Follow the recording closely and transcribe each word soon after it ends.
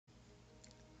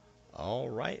All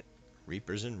right,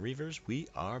 Reapers and Reavers, we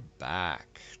are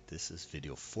back. This is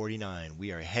video 49.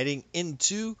 We are heading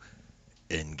into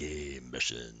in-game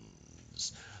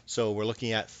missions. So we're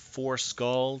looking at 4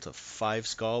 skull to 5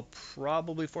 skull,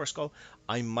 probably 4 skull.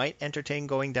 I might entertain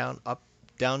going down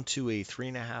to a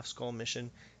 3.5 skull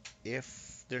mission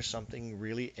if there's something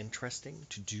really interesting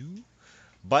to do.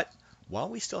 But while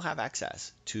we still have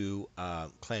access to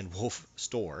Clan Wolf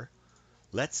store,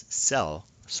 let's sell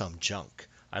some junk.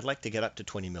 I'd like to get up to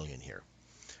 20 million here.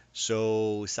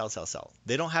 So sell.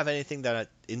 They don't have anything that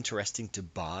interesting to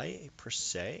buy per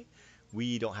se.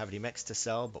 We don't have any mechs to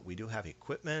sell, but we do have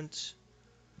equipment.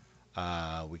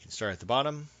 We can start at the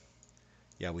bottom.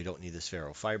 Yeah, we don't need this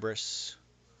ferrofibrous.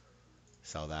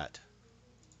 Sell that.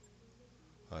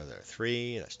 Oh, there are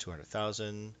 3. That's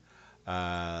 200,000.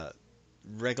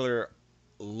 Regular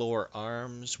lower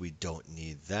arms. We don't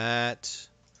need that.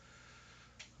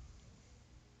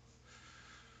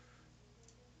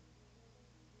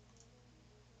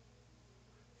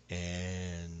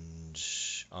 And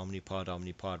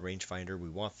Omnipod rangefinder, we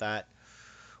want that.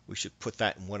 We should put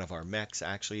that in one of our mechs,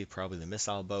 actually, probably the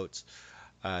missile boats.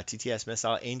 TTS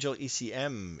missile Angel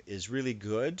ECM is really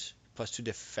good, +2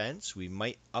 defense. We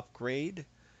might upgrade.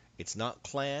 It's not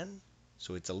clan,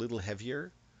 so it's a little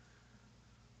heavier.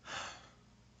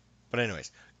 But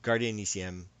anyways, Guardian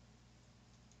ECM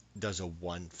does a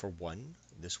 1 for 1.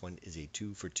 This one is a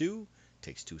 2 for 2.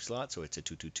 Takes 2 slots, so it's a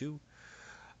 2/2/2.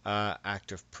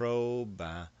 Active probe,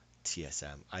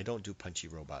 TSM. I don't do punchy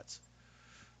robots.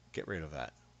 Get rid of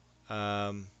that.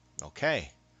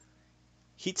 Okay.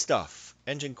 Heat stuff.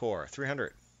 Engine core,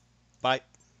 300. Buy.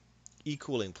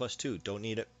 E-cooling, +2. Don't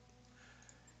need it.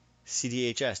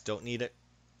 CDHS, don't need it.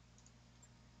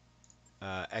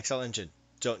 XL engine,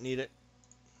 don't need it.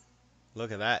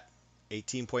 Look at that.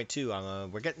 18.2.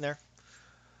 We're getting there.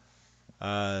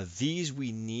 These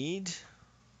we need.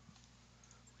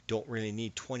 Don't really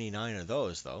need 29 of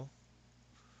those, though.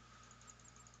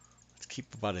 Let's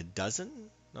keep about a dozen.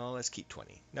 No, let's keep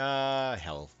 20. Nah,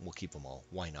 hell, we'll keep them all.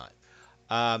 Why not?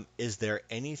 Is there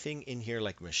anything in here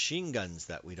like machine guns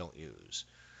that we don't use?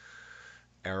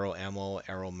 Arrow ammo,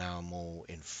 arrow mammo,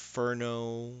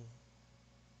 inferno.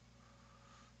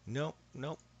 Nope.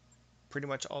 Pretty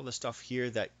much all the stuff here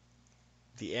that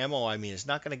the ammo, I mean, it's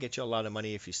not going to get you a lot of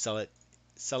money if you sell it.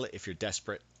 Sell it if you're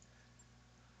desperate.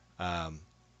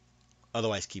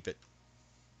 Otherwise, keep it.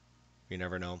 You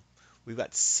never know. We've got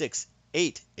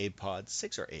 8 APODs,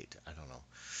 6 or 8, I don't know.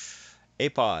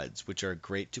 APODs, which are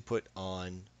great to put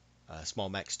on small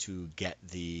mechs to get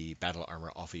the battle armor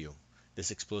off of you.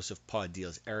 This explosive pod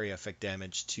deals area effect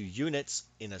damage to units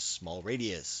in a small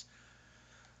radius.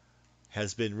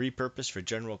 Has been repurposed for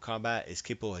general combat, is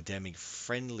capable of damaging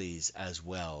friendlies as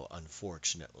well,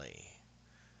 unfortunately.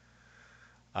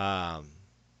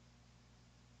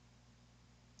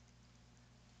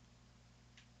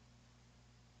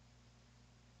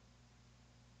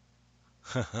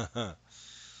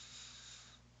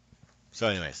 So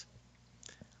anyways,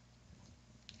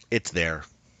 it's there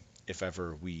if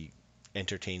ever we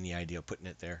entertain the idea of putting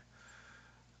it there.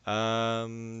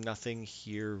 Nothing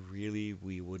here really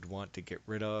we would want to get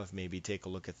rid of. Maybe take a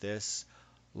look at this.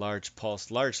 Large pulse,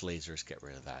 large lasers, get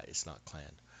rid of that. It's not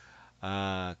clan.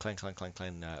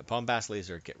 Clan. Bombast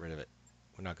laser, get rid of it.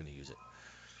 We're not going to use it.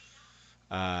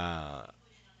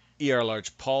 ER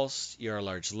large pulse, ER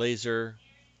large laser.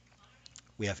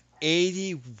 We have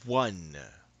 81.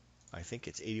 I think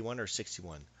it's 81 or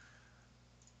 61.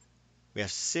 We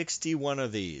have 61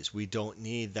 of these. We don't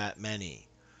need that many.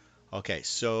 Okay,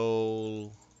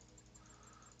 so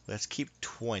let's keep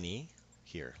 20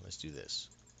 here. Let's do this.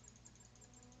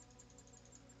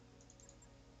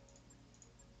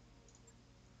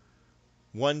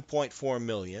 $1.4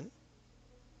 million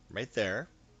right there.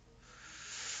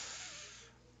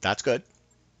 That's good.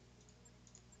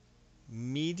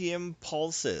 Medium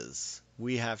pulses.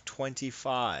 We have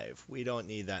 25. We don't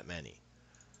need that many.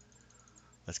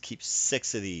 Let's keep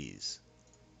 6 of these.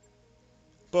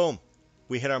 Boom.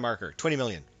 We hit our marker. 20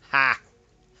 million. Ha!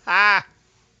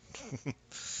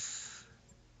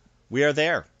 We are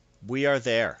there.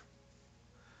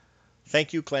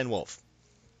 Thank you, Clan Wolf.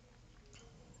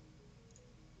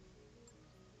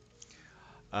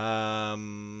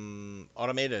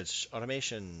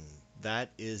 Automation.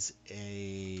 That is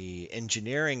a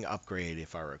engineering upgrade,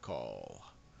 if I recall.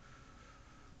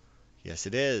 Yes,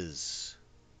 it is.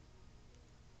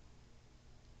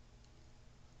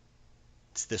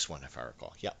 It's this one, if I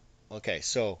recall. Yeah. Okay,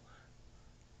 so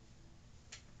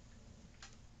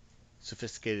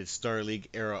sophisticated Star League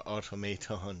era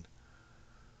automaton.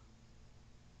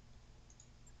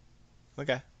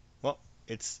 Okay. Well,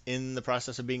 It's in the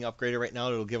process of being upgraded right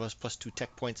now. It'll give us +2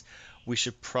 tech points. We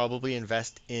should probably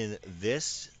invest in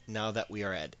this. Now that we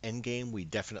are at endgame, we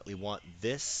definitely want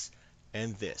this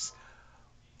and this.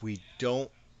 We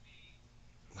don't,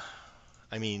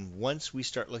 I mean, once we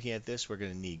start looking at this, we're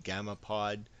going to need Gamma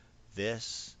Pod,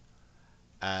 this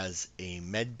as a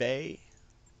med bay.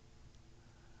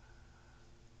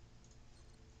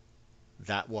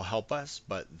 That will help us,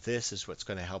 but this is what's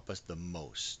going to help us the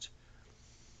most.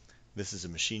 This is a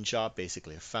machine shop,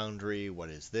 basically a foundry. What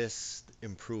is this?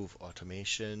 Improve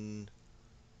automation.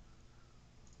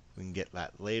 We can get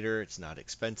that later. It's not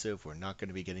expensive. We're not going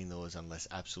to be getting those unless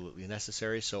absolutely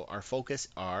necessary. So our focus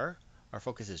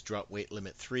is drop weight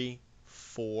limit 3,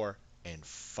 4, and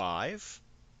 5,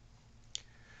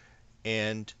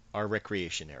 and our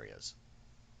recreation areas.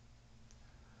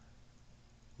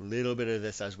 A little bit of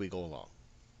this as we go along.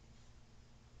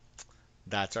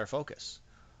 That's our focus.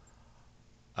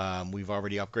 We've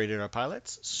already upgraded our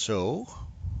pilots, so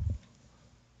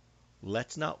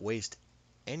let's not waste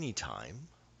any time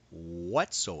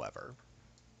whatsoever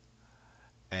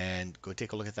and go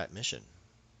take a look at that mission.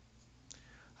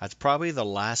 That's probably the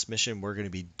last mission we're going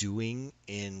to be doing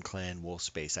in Clan Wolf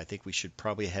Space. I think we should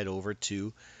probably head over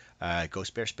to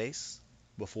Ghost Bear Space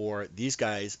before these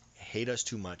guys hate us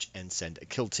too much and send a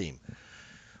kill team.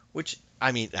 Which,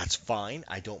 I mean, that's fine.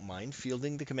 I don't mind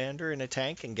fielding the commander in a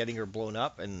tank and getting her blown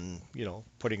up and, you know,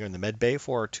 putting her in the med bay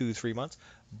for 2-3 months.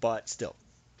 But still.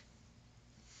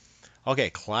 Okay,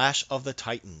 Clash of the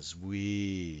Titans.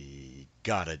 We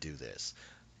gotta do this.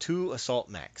 2 assault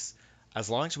mechs. As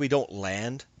long as we don't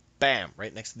land, bam,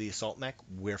 right next to the assault mech,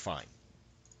 we're fine.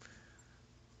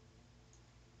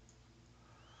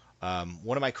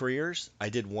 One of my careers, I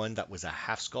did one that was a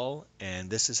half skull,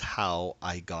 and this is how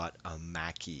I got a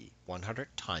Mackie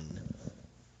 100-ton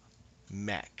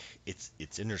mech.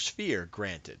 It's inner sphere,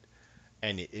 granted,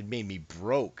 and it made me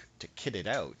broke to kit it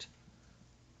out.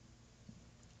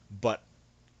 But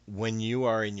when you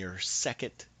are in your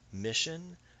second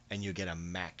mission and you get a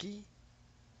Mackie,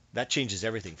 that changes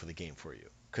everything for the game for you,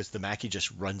 because the Mackie just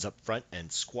runs up front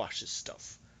and squashes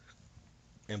stuff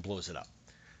and blows it up.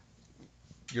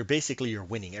 You're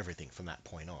winning everything from that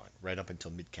point on, right up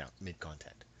until mid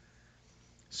content.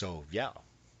 So yeah.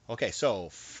 Okay, so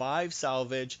 5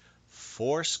 salvage,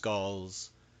 4 skulls.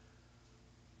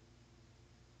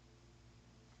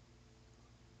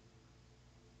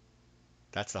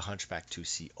 That's the Hunchback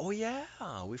 2C. Oh yeah,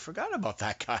 we forgot about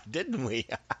that guy, didn't we?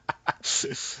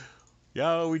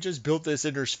 Yeah, we just built this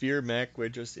inner sphere mech.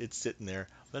 It's sitting there.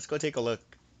 Let's go take a look.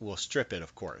 We'll strip it,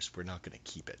 of course. We're not going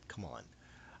to keep it. Come on.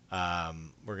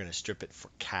 We're going to strip it for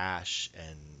cash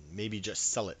and maybe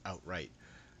just sell it outright,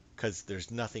 because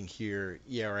there's nothing here.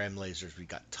 ERM lasers, we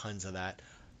got tons of that.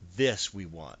 This we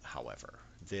want, however.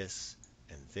 This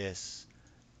and this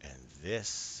and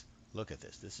this. Look at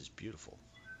this. This is beautiful.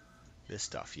 This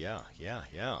stuff, yeah.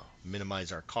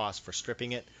 Minimize our cost for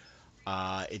stripping it.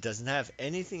 It doesn't have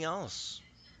anything else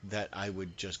that I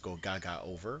would just go gaga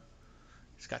over.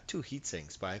 It's got 2 heat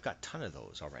sinks, but I've got a ton of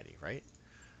those already, right?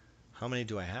 How many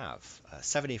do I have?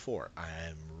 74.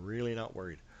 I'm really not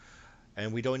worried.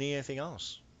 And we don't need anything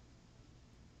else.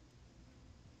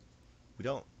 We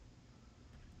don't.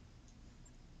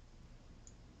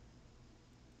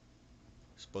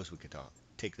 Suppose we could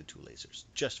take the 2 lasers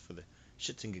just for the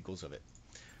shits and giggles of it.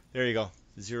 There you go.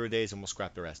 0 days and we'll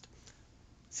scrap the rest.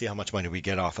 See how much money we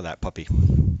get off of that puppy.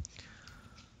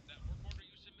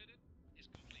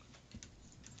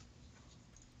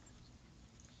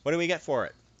 What do we get for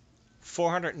it?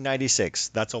 496.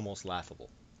 That's almost laughable.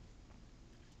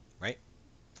 Right?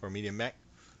 For a medium mech.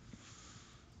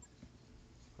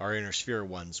 Our inner sphere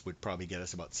ones would probably get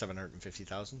us about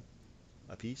 750,000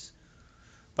 a piece.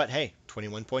 But hey,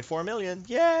 21.4 million.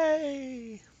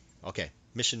 Yay! Okay,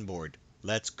 mission board.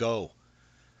 Let's go.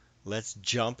 Let's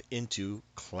jump into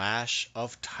Clash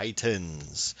of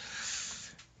Titans.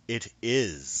 It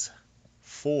is,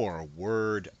 for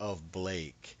word of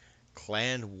Blake,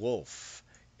 Clan Wolf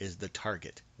is the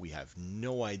target. We have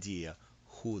no idea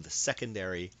who the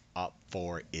secondary up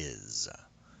for is.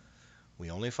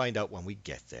 We only find out when we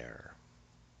get there.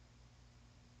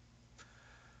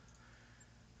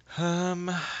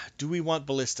 Do we want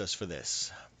ballistas for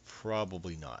this?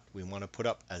 Probably not. We want to put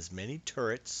up as many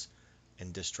turrets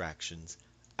and distractions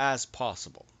as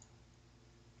possible.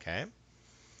 Okay?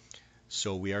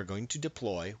 So we are going to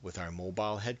deploy with our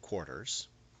mobile headquarters,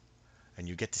 and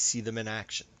you get to see them in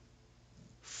action.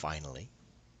 Finally.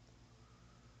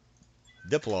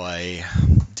 Deploy.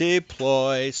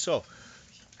 Deploy. So,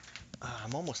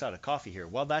 I'm almost out of coffee here.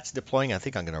 While that's deploying, I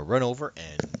think I'm going to run over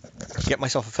and get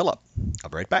myself a fill-up. I'll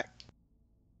be right back.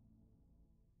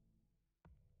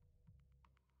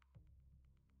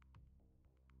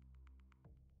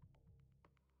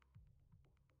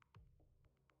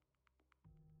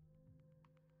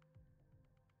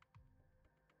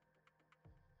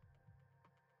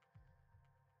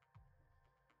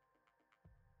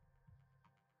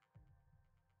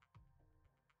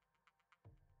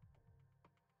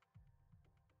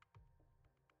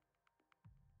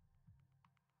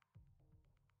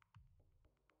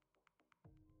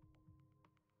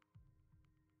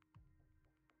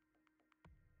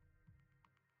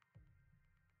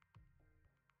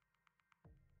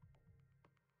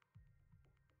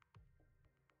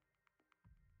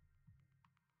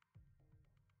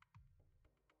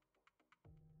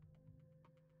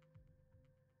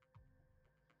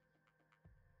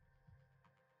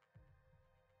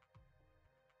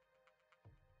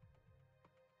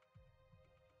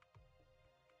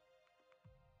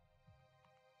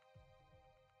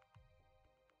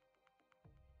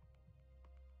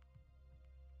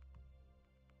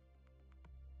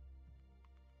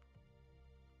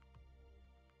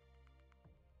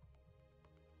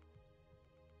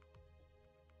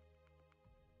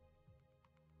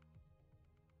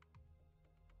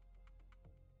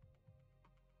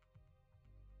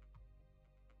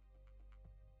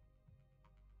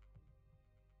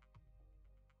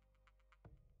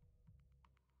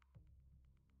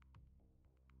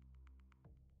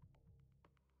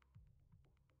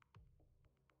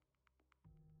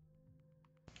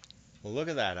 Well, look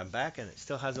at that. I'm back and it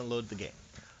still hasn't loaded the game.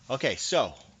 Okay,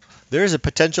 so there is a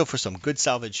potential for some good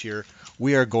salvage here.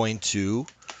 We are going to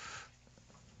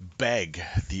beg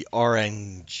the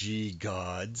RNG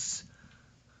gods,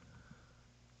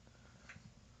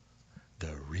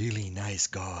 the really nice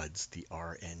gods, the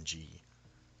RNG.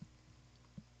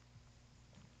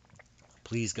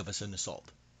 Please give us an assault,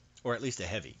 or at least a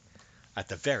heavy, at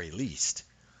the very least.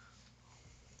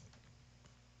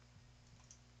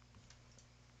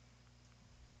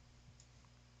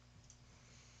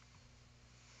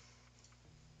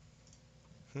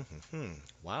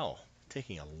 Wow,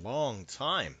 taking a long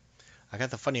time. I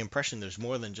got the funny impression there's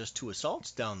more than just 2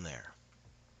 assaults down there.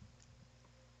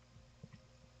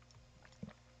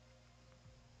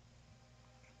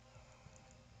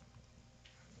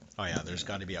 Oh yeah, there's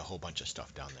got to be a whole bunch of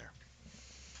stuff down there.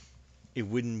 It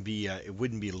wouldn't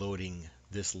be loading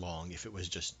this long if it was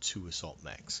just 2 assault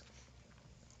mechs.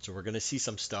 So we're going to see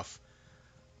some stuff.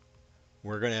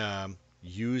 We're going to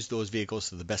use those vehicles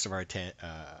to the best of our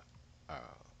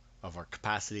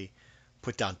capacity,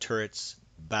 put down turrets,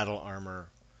 battle armor,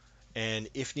 and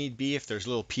if need be, if there's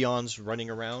little peons running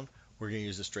around, we're going to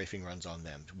use the strafing runs on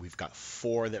them. We've got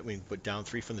 4 that we can put down,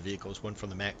 3 from the vehicles, 1 from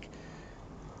the mech.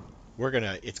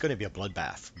 It's going to be a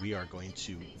bloodbath. We are going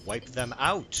to wipe them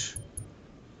out.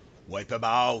 Wipe them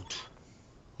out.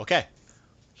 Okay,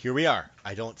 here we are.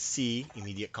 I don't see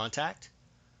immediate contact.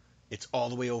 It's all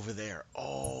the way over there.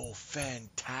 Oh,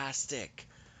 fantastic.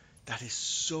 That is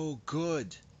so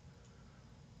good.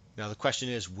 Now the question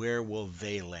is, where will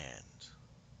they land?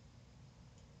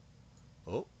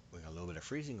 Oh, we got a little bit of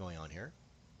freezing going on here.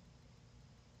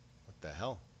 What the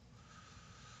hell?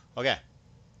 Okay.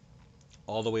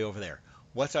 All the way over there.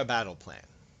 What's our battle plan?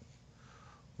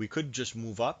 We could just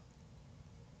move up.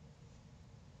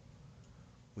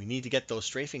 We need to get those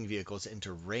strafing vehicles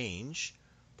into range,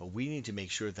 but we need to make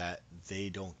sure that they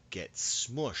don't get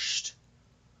smushed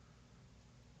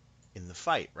in the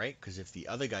fight, right? Because if the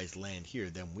other guys land here,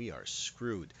 then we are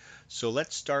screwed. So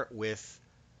let's start with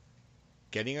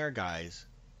getting our guys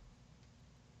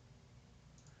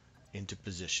into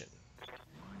position. Why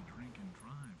drink and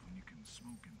drive when you can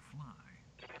smoke and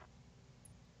fly?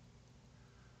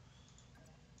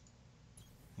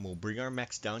 We'll bring our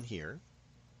mechs down here,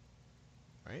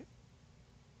 right?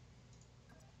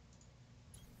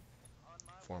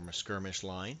 Form a skirmish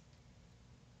line.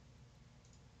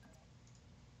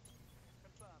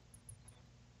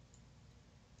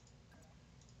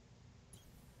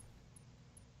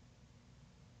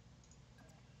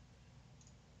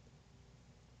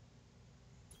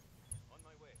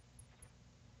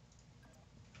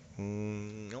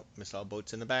 Nope, missile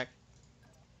boats in the back.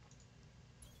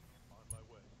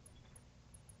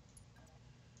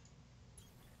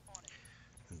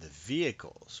 And the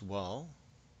vehicles, well,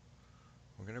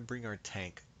 we're going to bring our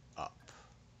tank up.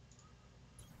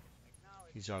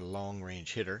 He's our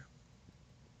long-range hitter.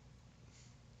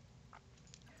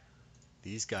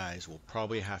 These guys will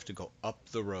probably have to go up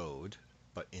the road,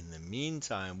 but in the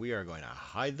meantime, we are going to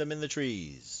hide them in the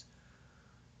trees.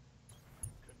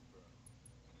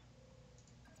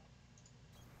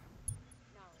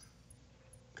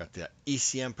 Got the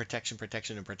ECM protection,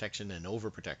 protection, and protection, and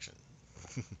overprotection.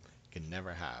 Can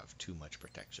never have too much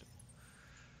protection.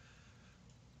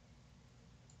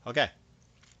 Okay.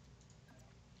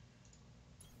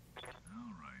 All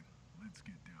right, let's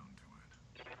get down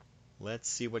to it. Let's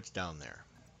see what's down there.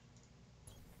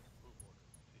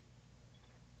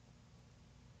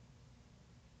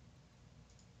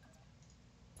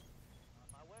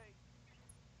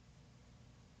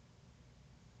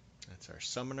 That's our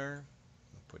summoner.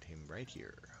 We'll put him right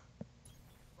here.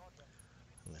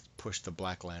 Let's push the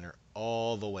Black Lantern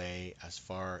all the way as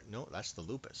far... No, that's the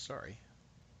Lupus, sorry.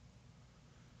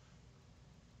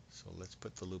 So let's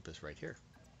put the Lupus right here.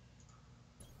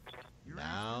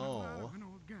 Now,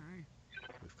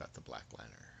 we've got the Black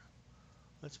Lantern.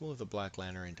 Let's move the Black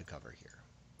Lantern into cover here.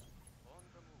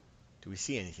 Do we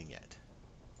see anything yet?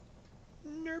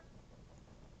 Nope.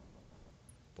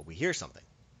 But we hear something.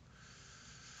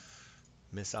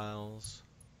 Missiles.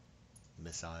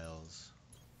 Missiles.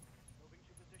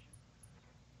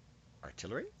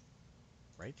 Artillery.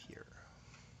 Right here.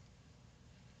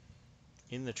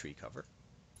 In the tree cover.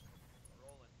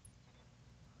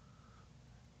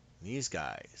 These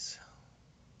guys.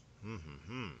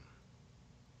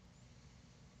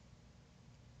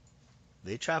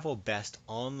 They travel best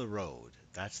on the road.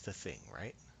 That's the thing,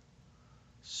 right?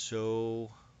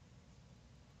 So...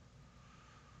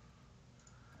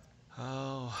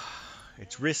 Oh,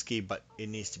 it's risky, but it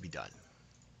needs to be done.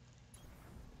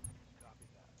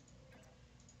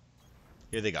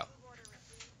 Here they go.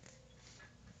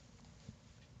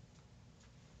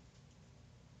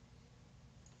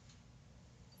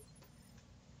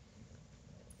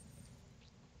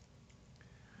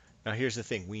 Now here's the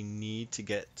thing. We need to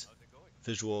get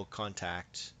visual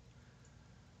contact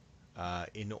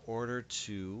in order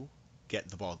to get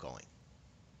the ball going.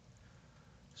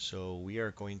 So we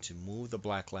are going to move the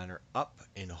black lantern up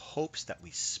in hopes that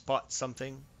we spot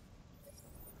something.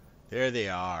 There they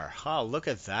are. Oh, look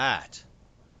at that.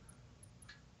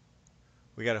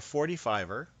 We got a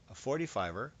 45er, a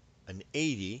 45er, an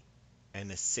 80,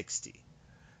 and a 60.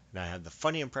 And I have the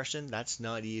funny impression that's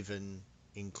not even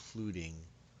including...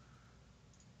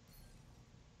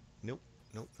 Nope,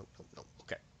 nope, nope, nope, nope.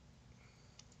 Okay.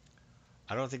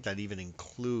 I don't think that even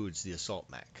includes the assault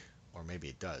mech. Or maybe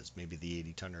it does. Maybe the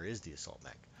 80 tonner is the assault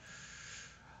mech.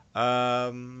 I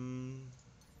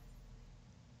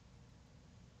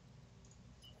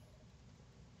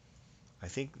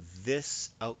think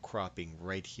this outcropping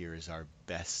right here is our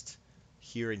best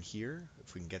here and here,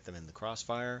 if we can get them in the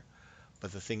crossfire.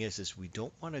 But the thing is we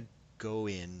don't want to go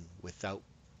in without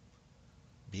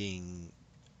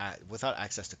without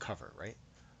access to cover, right?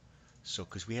 So,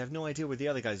 because we have no idea where the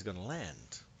other guy's going to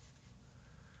land.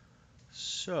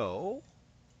 So.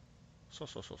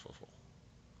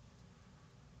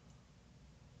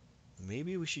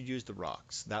 Maybe we should use the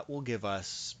rocks. That will give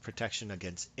us protection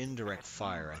against indirect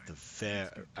fire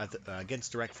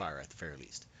against direct fire at the very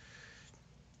least.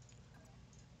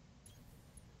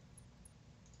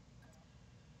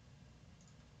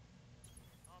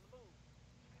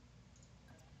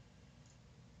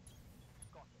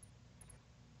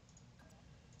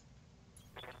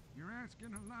 You're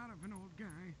asking a lot of an old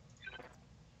guy.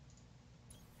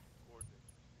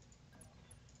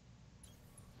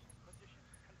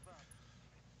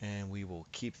 And we will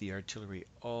keep the artillery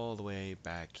all the way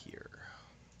back here.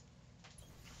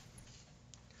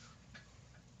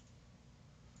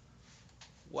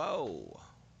 Whoa.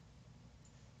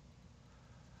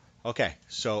 Okay,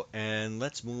 so, and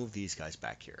let's move these guys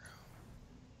back here.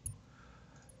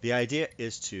 The idea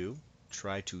is to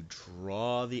try to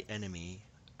draw the enemy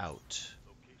out.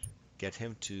 Get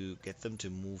them to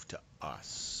move to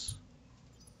us.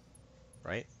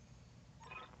 Right?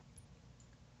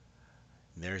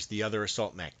 And there's the other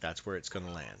assault mech. That's where it's going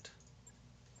to land.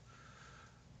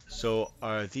 So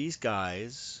are these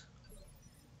guys...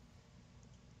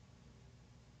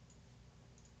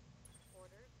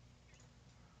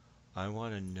 I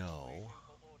want to know...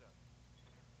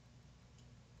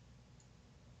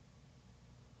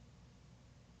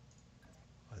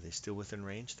 Are they still within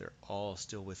range? They're all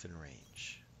still within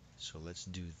range. So let's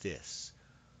do this.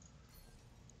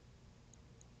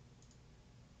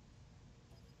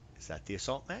 Is that the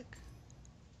assault mech?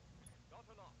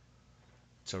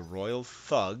 It's a royal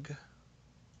thug.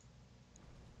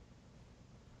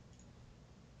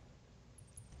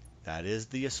 That is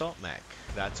the assault mech.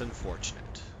 That's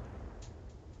unfortunate.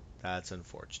 That's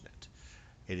unfortunate.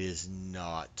 It is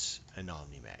not an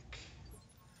omni-mech.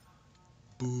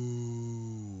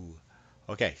 Boo.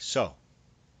 Okay, so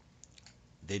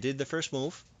they did the first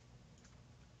move.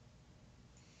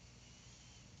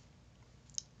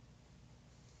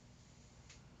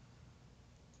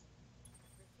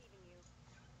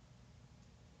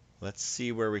 Let's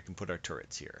see where we can put our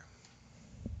turrets here.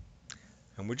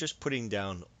 And we're just putting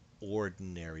down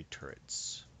ordinary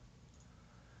turrets.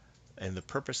 And the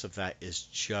purpose of that is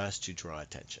just to draw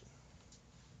attention.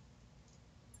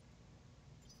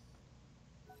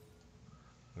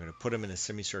 I'm going to put them in a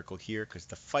semicircle here because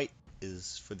the fight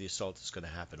is for the assault is going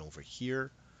to happen over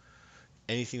here.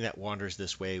 Anything that wanders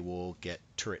this way will get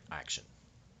turret action.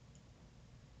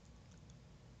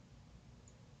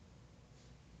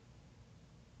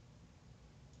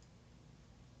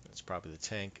 That's probably the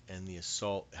tank, and the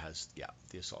assault has, yeah,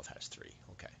 the assault has 3.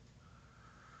 Okay.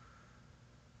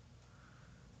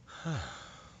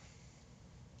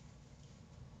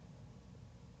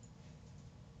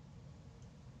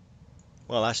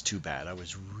 Well, that's too bad. I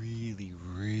was really,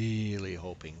 really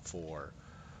hoping for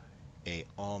a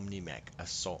omni-mech,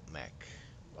 assault mech.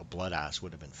 A blood ass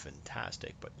would have been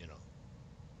fantastic, but you know,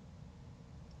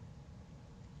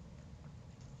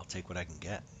 I'll take what I can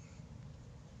get.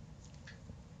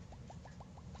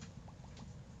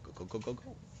 Go, go, go, go,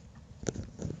 go.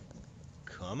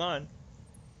 Come on.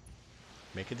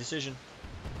 Make a decision.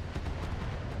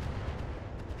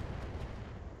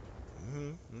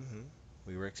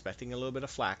 We were expecting a little bit of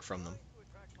flack from them.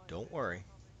 Don't worry.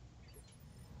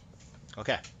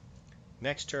 Okay.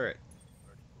 Next turret.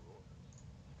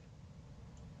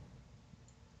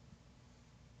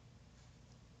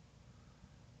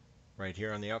 Right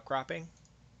here on the outcropping.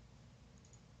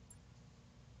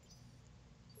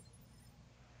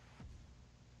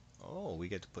 Oh, we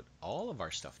get to put all of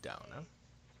our stuff down, huh?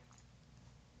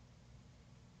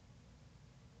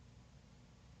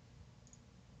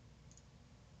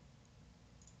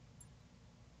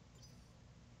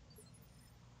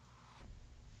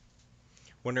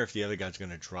 Wonder if the other guy's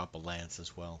going to drop a lance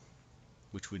as well,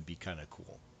 which would be kind of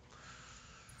cool.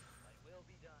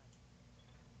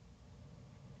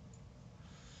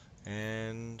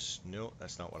 And no,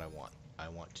 that's not what I want. I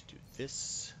want to do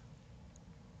this.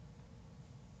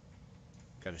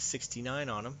 Got a 69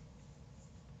 on him.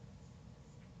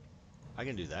 I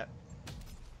can do that.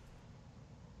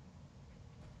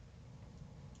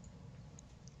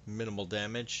 Minimal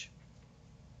damage.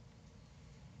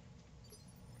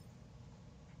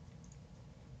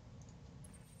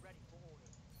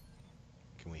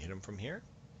 Can we hit him from here?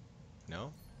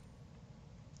 No?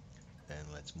 Then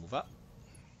let's move up.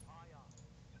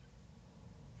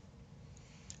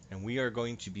 And we are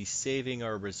going to be saving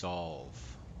our resolve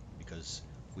because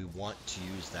we want to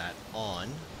use that on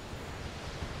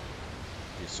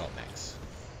the assault mechs.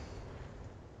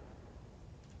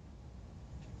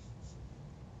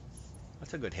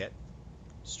 That's a good hit.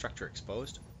 Structure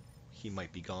exposed. He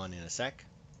might be gone in a sec.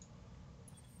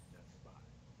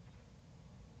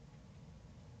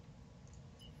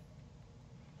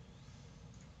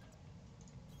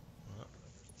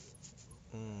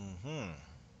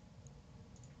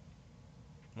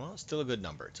 Well, still a good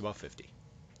number. It's about 50.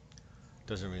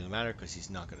 Doesn't really matter because he's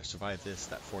not going to survive this.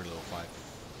 That poor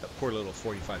little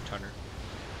 45 tonner.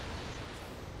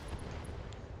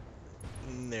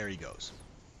 And there he goes.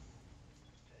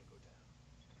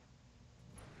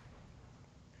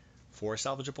 4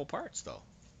 salvageable parts, though.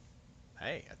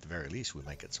 Hey, at the very least, we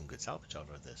might get some good salvage out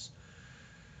of this.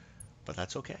 But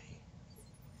that's okay.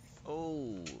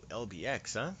 Oh,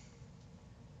 LBX, huh?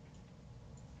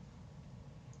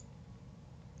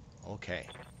 Okay.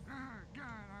 Ah, God,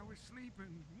 I was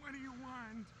sleeping. What do you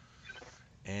want?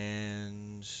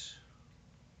 And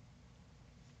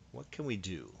what can we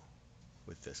do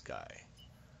with this guy?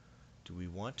 Do we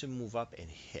want to move up and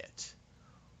hit?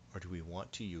 Or do we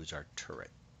want to use our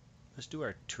turret? Let's do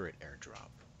our turret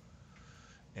airdrop.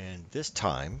 And this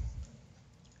time,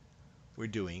 we're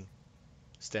doing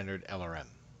standard LRM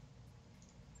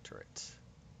turrets.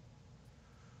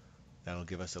 That'll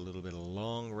give us a little bit of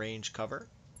long range cover.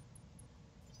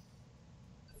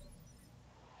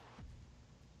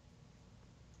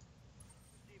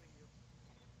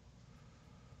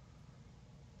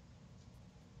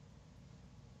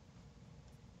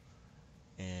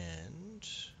 And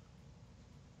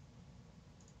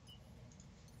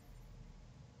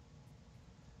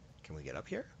can we get up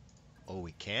here? Oh,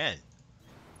 we can.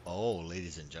 Oh,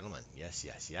 ladies and gentlemen, yes,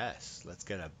 yes, yes. Let's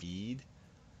get a bead.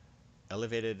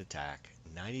 Elevated attack,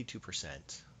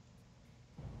 92%.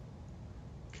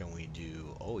 Can we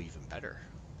do, oh, even better.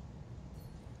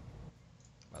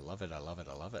 I love it, I love it,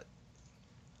 I love it.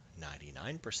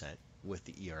 99% with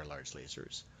the ER large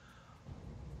lasers.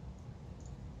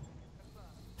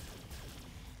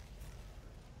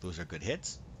 Those are good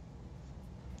hits.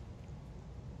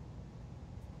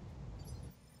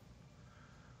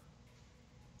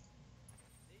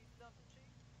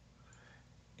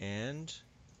 And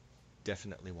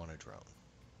definitely want a drone.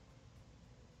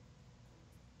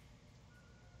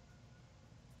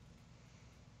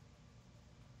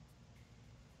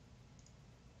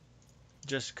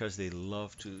 Just because they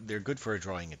love to, they're good for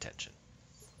drawing attention.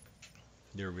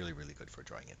 They're really, really good for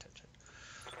drawing attention.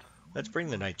 Let's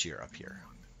bring the Night Jeer up here.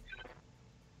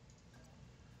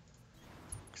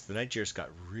 Because the Night Jeer's got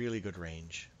really good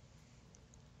range.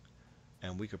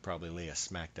 And we could probably lay a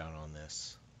smackdown on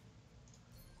this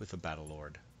with a Battle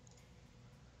Lord.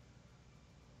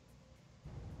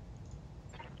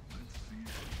 Let's see if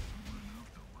it's someone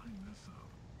enough to line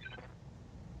this up.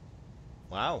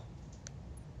 Wow.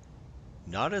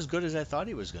 Not as good as I thought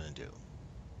he was going to do.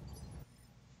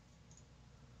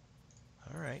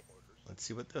 Alright. Let's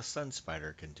see what the Sun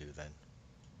Spider can do then.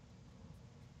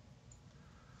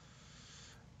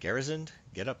 Garrisoned,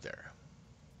 get up there.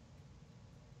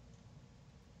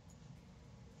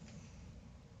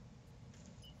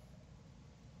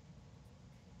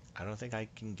 I don't think I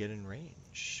can get in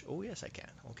range. Oh, yes, I can.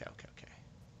 Okay, okay, okay.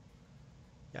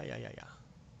 Yeah.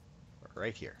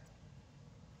 Right here.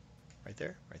 Right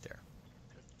there? Right there.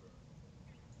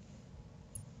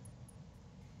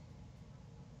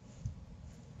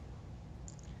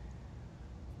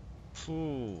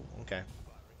 Ooh, okay.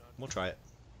 We'll try it.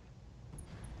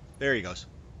 There he goes.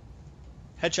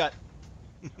 Headshot.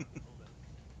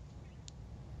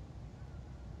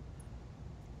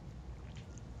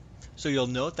 So you'll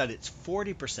note that it's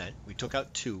 40%. We took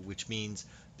out 2, which means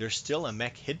there's still a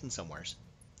mech hidden somewhere.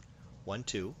 1,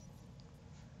 2.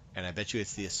 And I bet you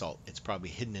it's the assault. It's probably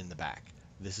hidden in the back.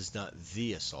 This is not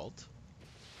the assault.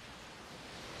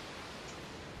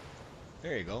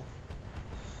 There you go.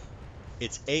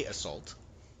 It's a assault.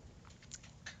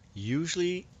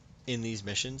 Usually in these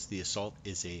missions, the assault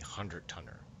is a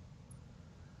 100-tonner.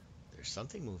 There's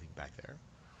something moving back there.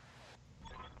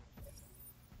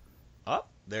 Oh,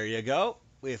 there you go.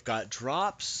 We've got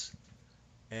drops.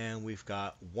 And we've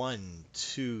got 1,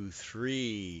 2,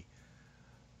 3.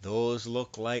 Those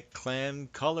look like clan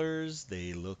colors.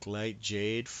 They look like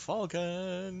Jade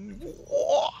Falcon.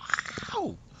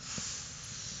 Wow!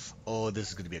 Oh, this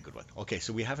is going to be a good one. Okay,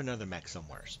 so we have another mech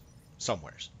somewheres.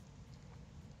 Somewheres.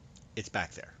 It's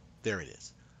back there. There it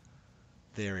is.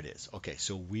 There it is. Okay,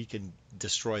 so we can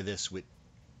destroy this with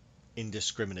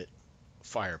indiscriminate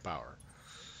firepower.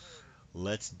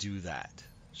 Let's do that,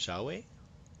 shall we?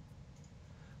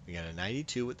 We got a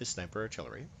 92 with the sniper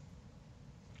artillery.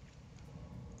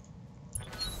 I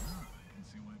can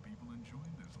see why people enjoy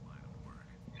this line of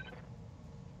work.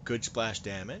 Good splash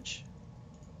damage.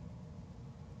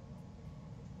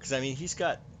 Because, I mean, he's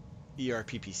got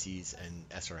ERPPCs and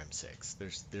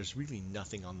SRM6. There's really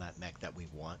nothing on that mech that we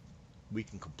want. We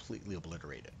can completely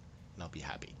obliterate it, and I'll be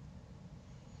happy.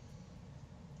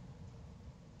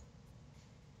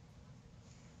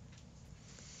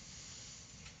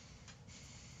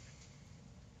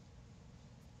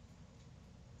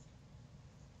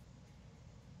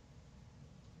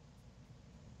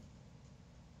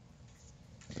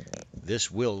 This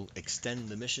will extend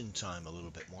the mission time a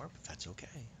little bit more, but that's okay.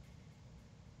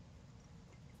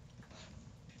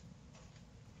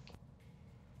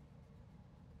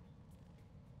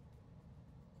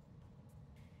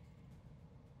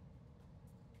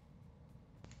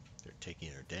 They're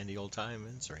taking their dandy old time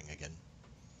answering again.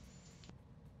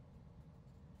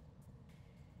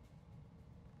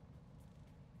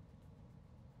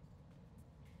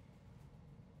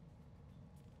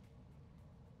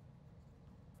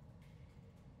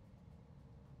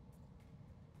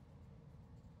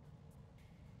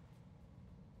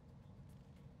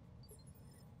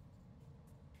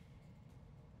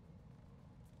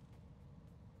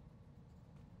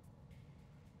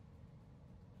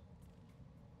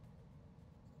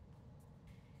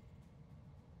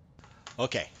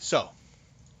 Okay, so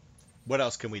what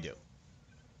else can we do?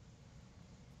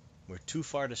 We're too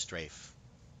far to strafe,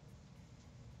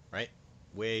 right?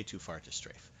 Way too far to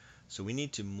strafe. So we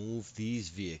need to move these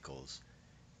vehicles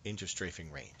into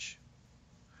strafing range,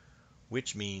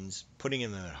 which means putting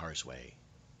them in a harsh way,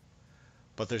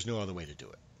 but there's no other way to do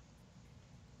it.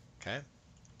 Okay?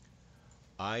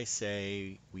 I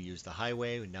say we use the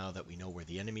highway now that we know where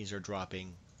the enemies are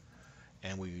dropping,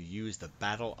 and we use the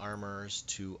battle armors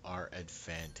to our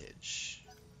advantage.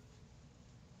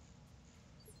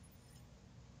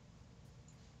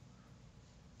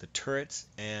 The turrets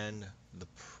and the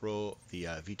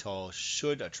VTOL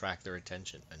should attract their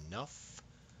attention enough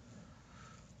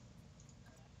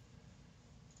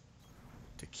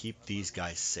to keep these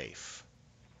guys safe.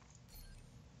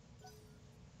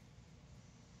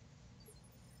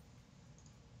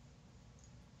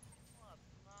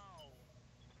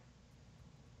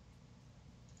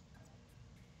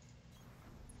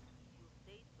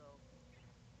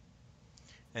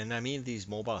 And I mean, these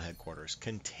mobile headquarters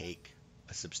can take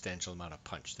a substantial amount of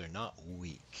punch. They're not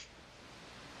weak.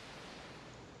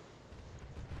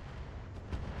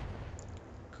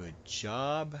 Good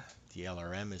job. The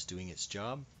LRM is doing its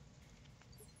job.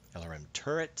 LRM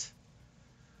turret.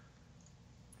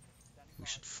 We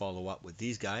should follow up with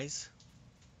these guys.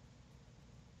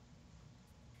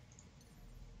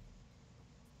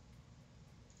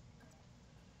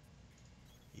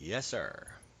 Yes, sir.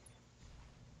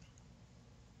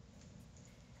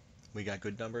 We got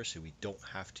good numbers, so we don't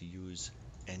have to use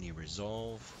any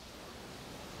resolve.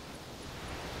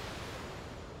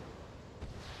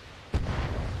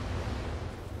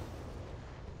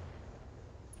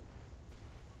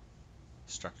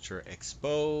 Structure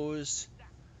exposed.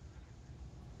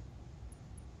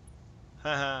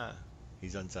 Haha,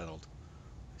 he's unsettled.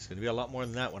 It's going to be a lot more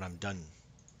than that when I'm done.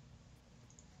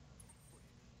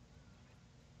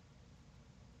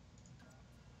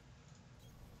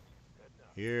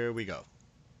 Here we go.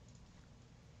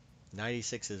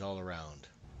 96 is all around.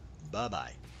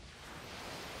 Bye-bye.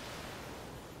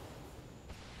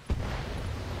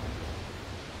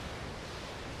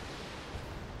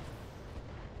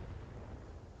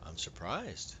 I'm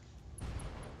surprised.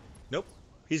 Nope,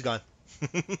 he's gone.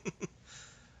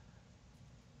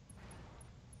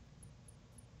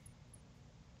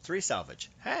 3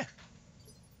 salvage. Heh.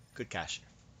 Good cash.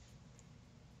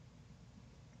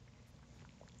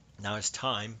 Now it's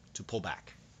time to pull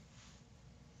back.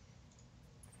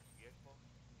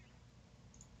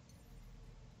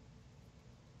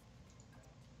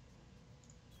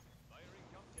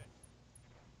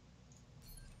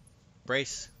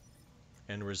 Brace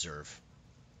and reserve.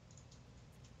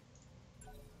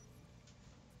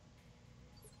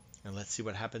 And let's see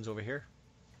what happens over here.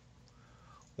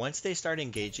 Once they start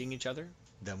engaging each other,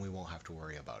 then we won't have to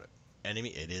worry about it. Enemy,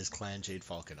 it is Clan Jade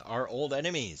Falcon, our old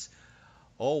enemies.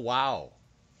 Oh wow.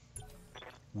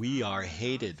 We are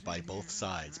hated by both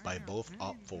sides, by both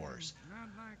op 4s.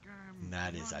 And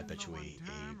that is, I bet you,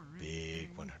 a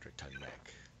big 100-ton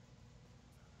mech.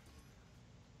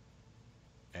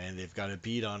 And they've got a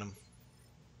beat on him.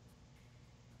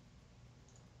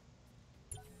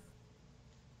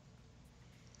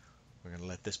 We're going to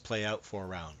let this play out for a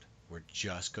round. We're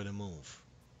just going to move.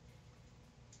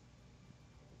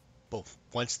 But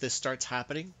once this starts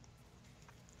happening,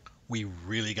 we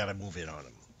really got to move in on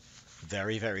them.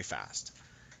 Very, very fast.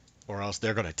 Or else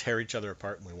they're going to tear each other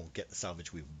apart and we won't get the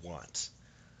salvage we want.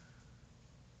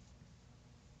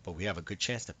 But we have a good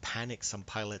chance to panic some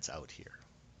pilots out here.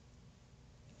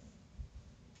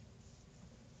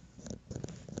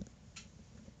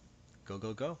 Go,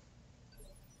 go, go.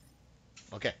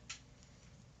 Okay.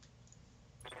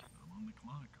 I'm on the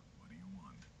clock. What do you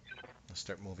want? Let's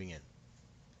start moving in.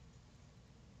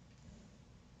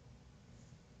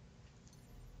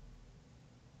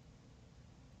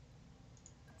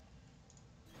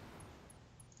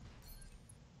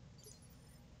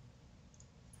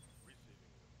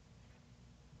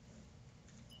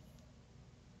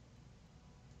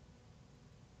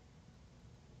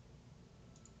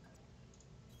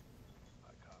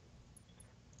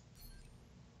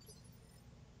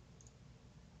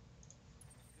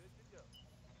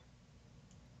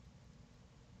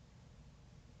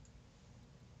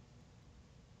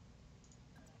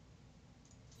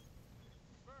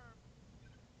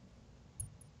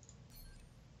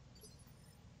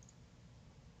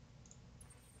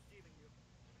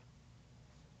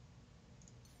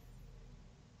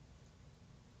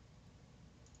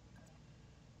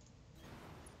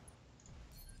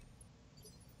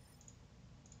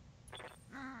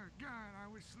 Ah, God,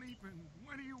 I was sleeping.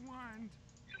 What do you want?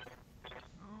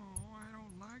 Oh, I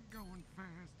don't like going fast.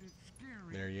 It's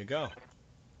scary. There you go.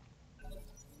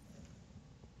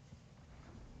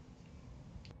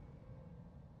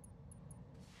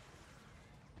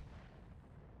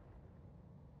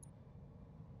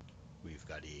 We've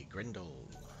got a Grendel,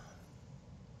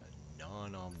 a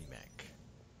non-omni mech.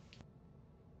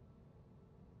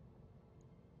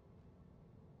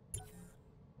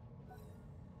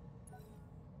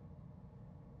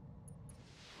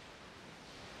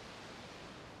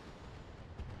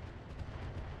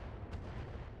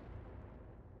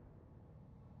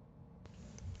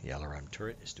 The Alaram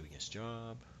turret is doing its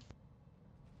job.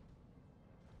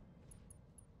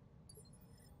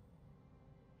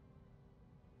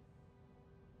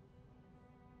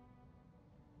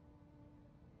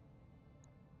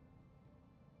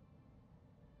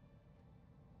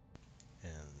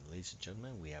 And ladies and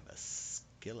gentlemen, we have a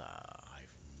Skilla.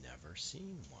 I've never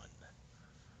seen one.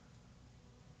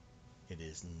 It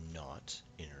is not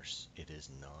it is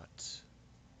not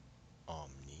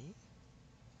Omni.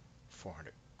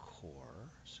 400 core,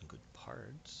 some good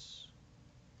parts.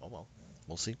 Oh well,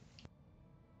 we'll see.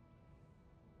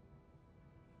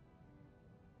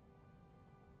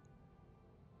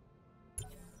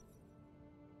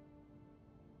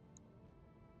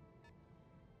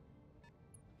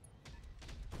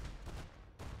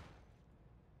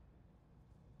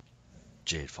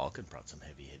 Jade Falcon brought some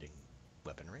heavy hitting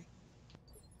weaponry.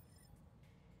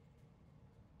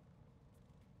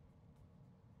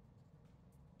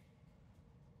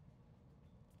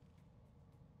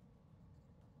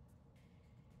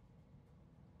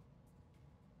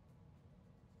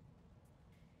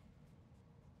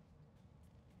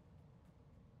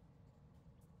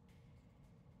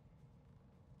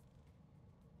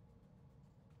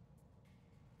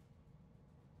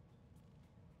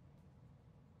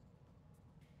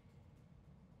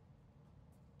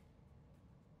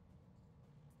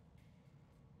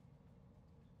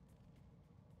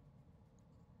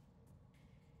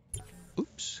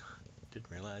 Oops,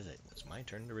 didn't realize it was my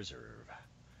turn to reserve.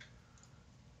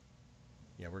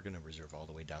 Yeah, we're gonna reserve all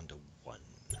the way down to 1.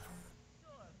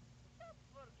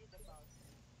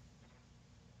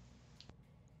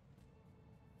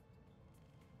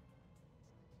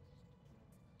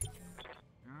 All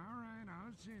right,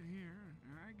 I'll sit here.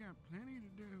 I got plenty to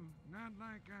do. Not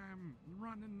like I'm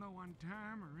running low on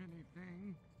time or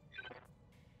anything.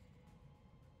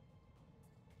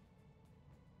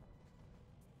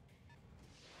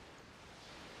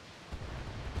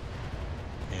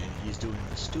 And he's doing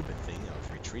the stupid thing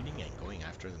of retreating and going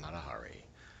after the Matahari.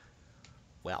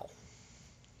 Well,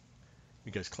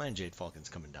 because Clan Jade Falcon's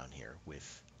coming down here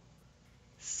with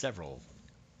several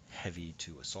heavy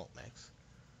to assault mechs.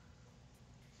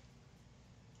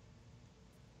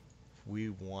 If we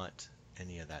want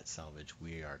any of that salvage,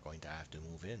 we are going to have to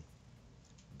move in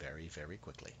very, very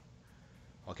quickly.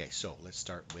 Okay, so let's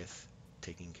start with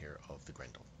taking care of the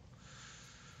Grendel.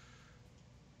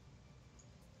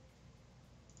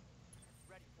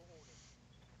 Ready for orders.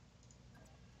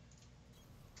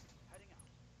 Heading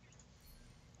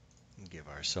out. Give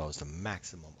ourselves the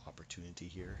maximum opportunity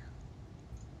here.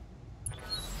 And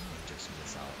just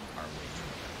miss out our way through.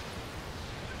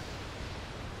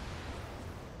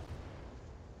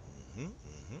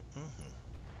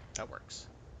 That works.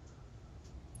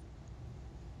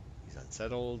 He's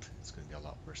unsettled. It's going to be a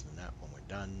lot worse than that when we're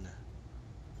done.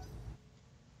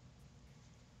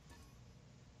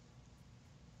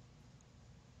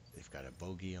 They've got a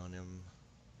bogey on him.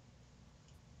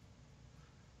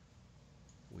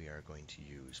 We are going to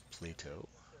use Plato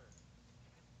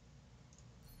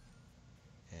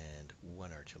and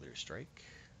one artillery strike.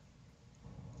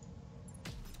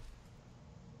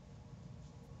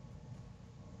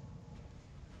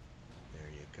 There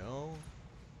you go.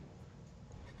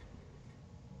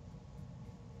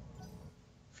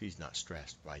 If he's not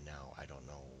stressed by now, I don't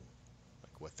know.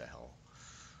 Like, what the hell?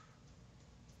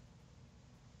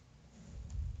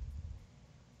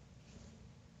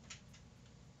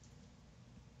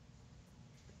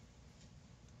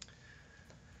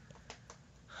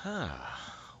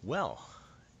 Well,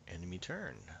 enemy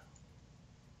turn.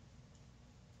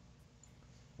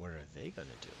 What are they gonna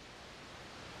do?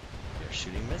 They're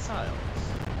shooting missiles.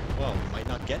 Well, we might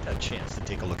not get a chance to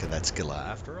take a look at that Skilla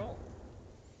after all.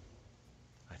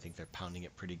 I think they're pounding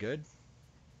it pretty good.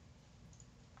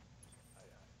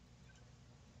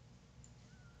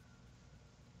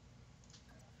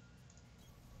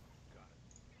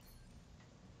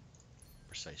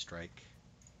 Precise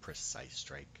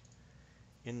strike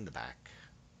in the back.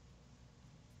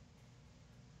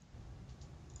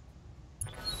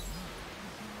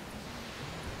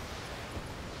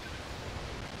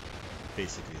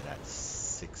 Basically, that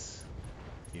 6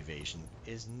 evasion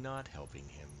is not helping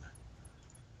him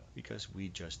because we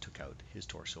just took out his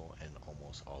torso and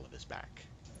almost all of his back.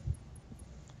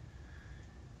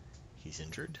 He's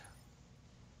injured,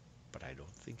 but I don't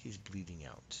think he's bleeding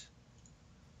out.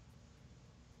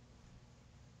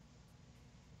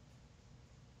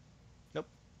 Nope.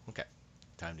 Okay.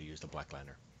 Time to use the Black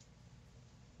Lantern.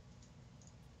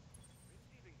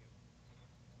 Receiving you.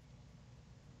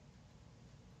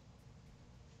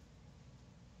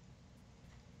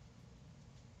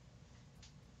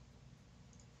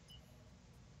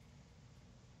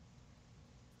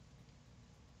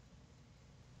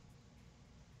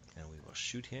 And we will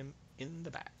shoot him in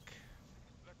the back.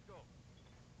 Let's go.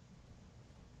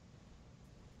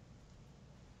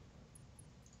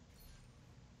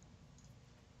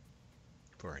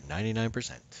 For a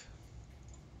 99%.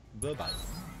 Bye-bye.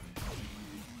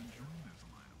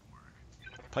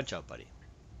 Punch out, buddy.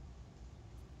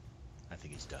 I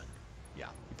think he's done. Yeah,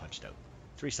 he punched out.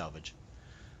 3 salvage.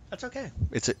 That's okay.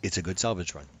 It's a good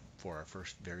salvage run. For our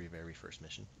very first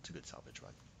mission, it's a good salvage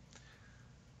run.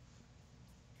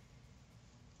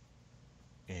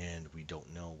 And we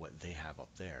don't know what they have up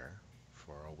there.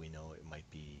 For all we know, it might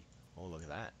be, oh, look at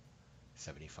that.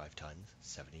 75 tons,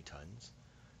 70 tons.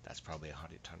 That's probably a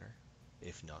 100-tonner.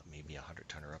 If not, maybe a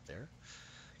 100-tonner up there.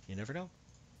 You never know.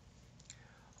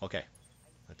 Okay,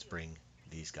 let's bring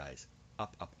these guys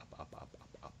up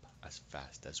as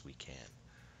fast as we can.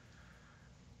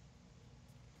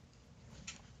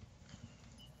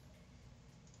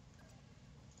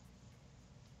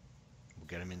 We'll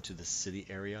get them into the city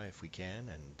area if we can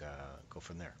and go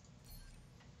from there.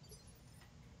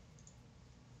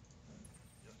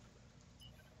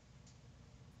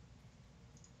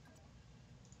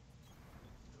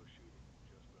 No shooting,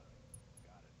 just running.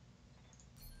 Got it.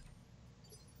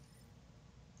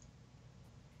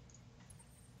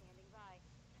 Standing by.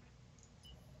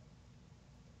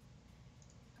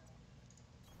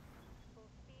 Full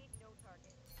speed, no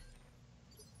target.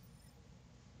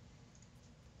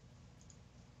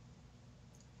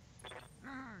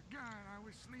 Ah, God, I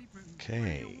was sleeping.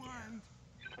 Okay. What do you want?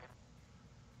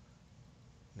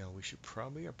 Now we should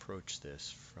probably approach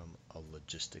this from a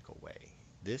logistical way.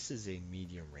 This is a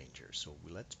medium ranger, so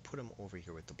let's put him over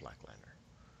here with the Black Lantern.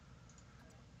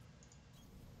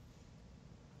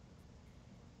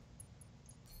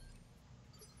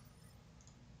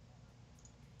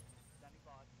 Standing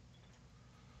by.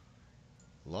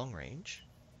 Long range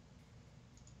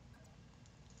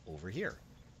over here.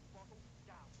 Sparkle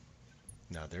down.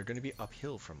 Now they're going to be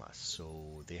uphill from us,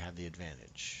 so they have the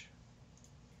advantage.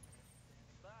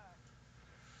 Standing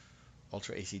by.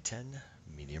 Ultra AC-10,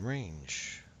 medium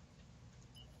range.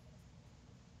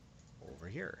 Over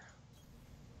here.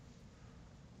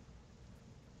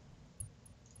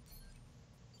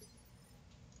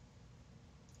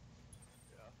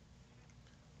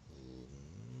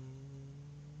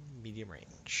 Medium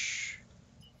range.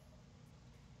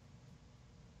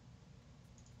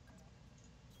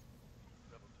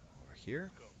 Over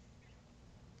here.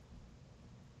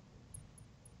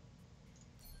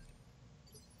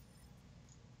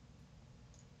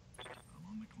 I'm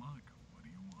on the clock. What do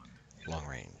you want? Long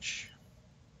range.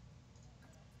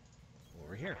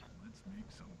 Over here. Let's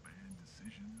make some bad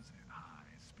decisions at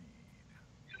high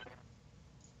speed.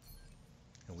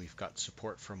 And we've got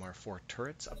support from our 4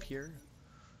 turrets up here.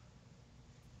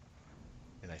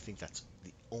 And I think that's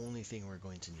the only thing we're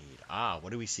going to need. Ah,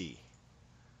 what do we see?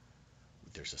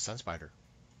 There's a sun spider.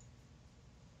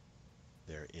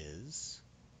 There is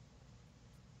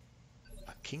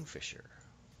a kingfisher.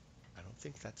 I don't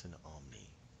think that's an omni.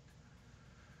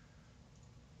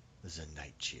 There's a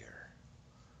night cheer.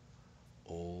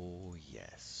 Oh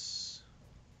yes.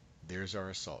 There's our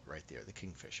assault right there, the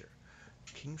kingfisher.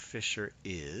 Kingfisher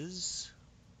is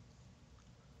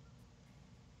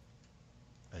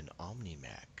an omni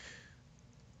mech.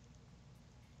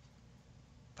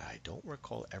 But I don't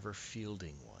recall ever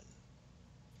fielding one.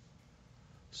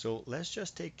 So let's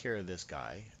just take care of this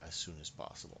guy as soon as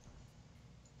possible.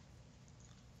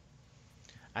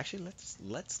 Actually,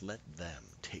 let's let them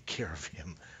take care of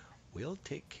him. We'll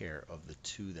take care of the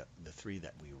 3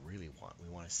 that we really want. We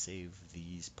want to save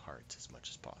these parts as much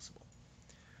as possible.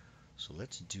 So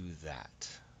let's do that.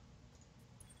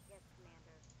 Yes,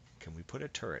 Commander. Can we put a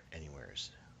turret anywheres?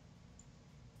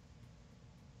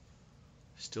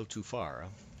 Still too far, huh?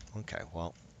 Okay,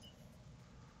 well,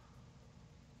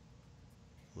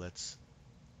 let's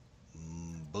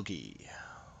boogie.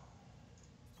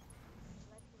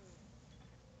 Let's move.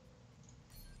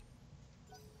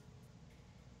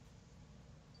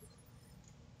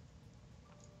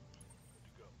 Good to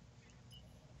go.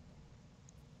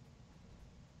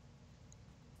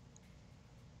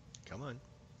 Come on.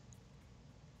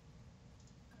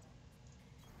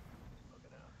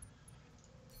 Looking out.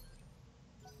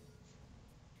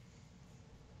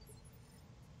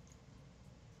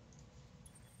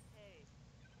 Hey.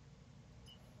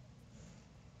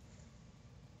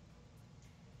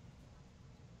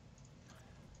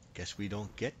 Guess we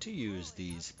don't get to use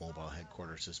these mobile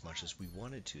headquarters as much as we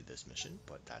wanted to this mission,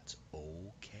 but that's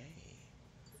okay.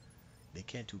 They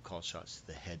can't do call shots to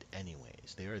the head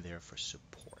anyways. They are there for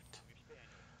support.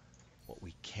 What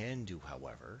we can do,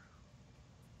 however,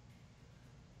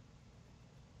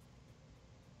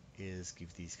 is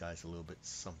give these guys a little bit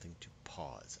something to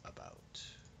pause about.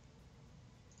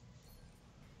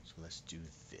 So let's do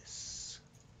this.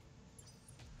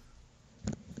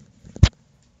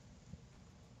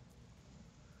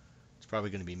 It's probably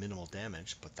going to be minimal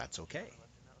damage, but that's okay.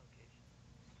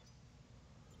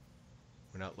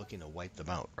 We're not looking to wipe them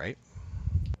out, right?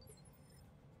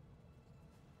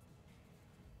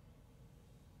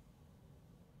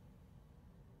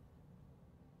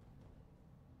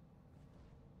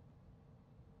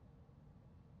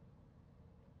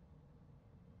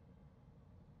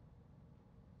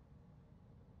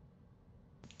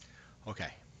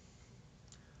 Okay.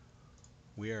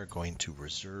 We are going to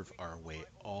reserve our way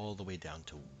all the way down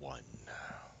to 1.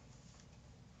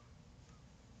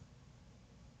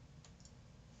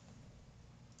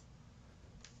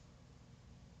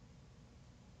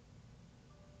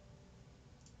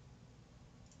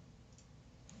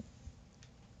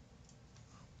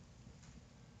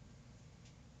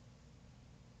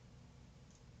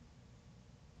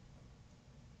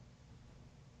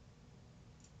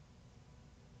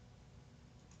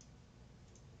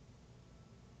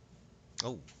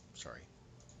 Oh, sorry.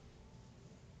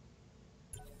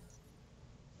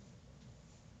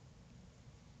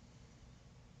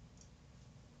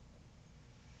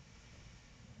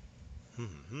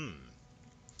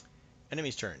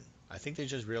 Enemy's turn. I think they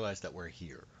just realized that we're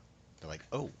here. They're like,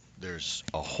 oh, there's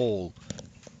a whole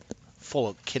full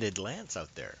of kitted lance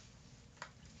out there.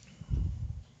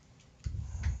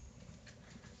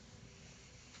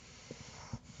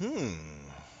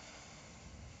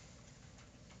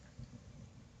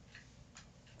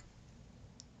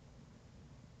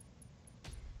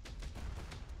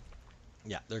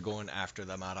 Yeah, they're going after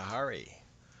the Matahari.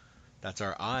 That's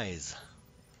our eyes.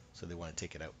 So they want to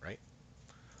take it out, right?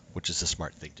 Which is a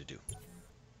smart thing to do.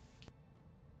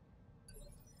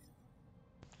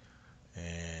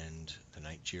 And the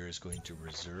Night Jeer is going to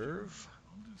reserve.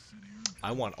 I'll just sit here and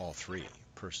I want all 3,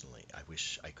 personally. I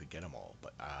wish I could get them all,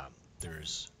 but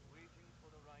there's Waiting for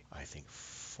the right I think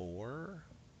 4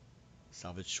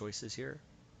 salvage choices here.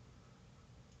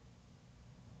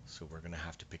 So we're going to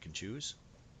have to pick and choose.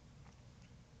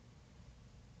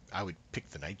 I would pick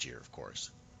the Night Jeer, of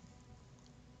course.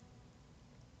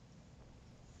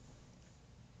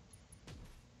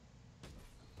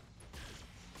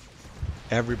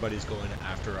 Everybody's going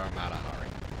after our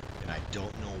Matahari, and I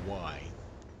don't know why,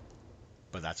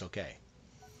 but that's okay.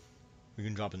 We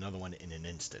can drop another one in an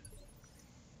instant.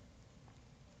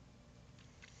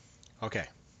 Okay.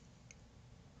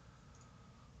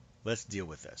 Let's deal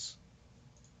with this.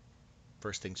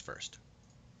 First things first.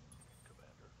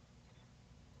 Commander.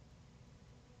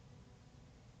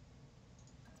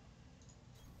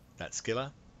 That Skilla. On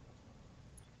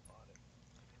it.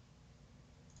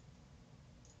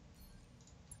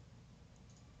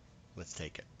 Let's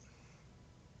take it.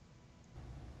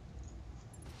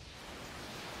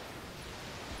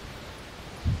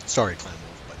 Sorry, Clan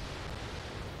Wolf, but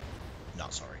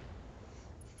not sorry.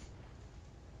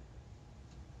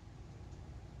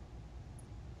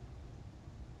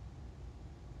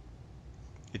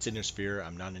 It's in their sphere.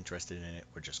 I'm not interested in it.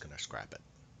 We're just going to scrap it.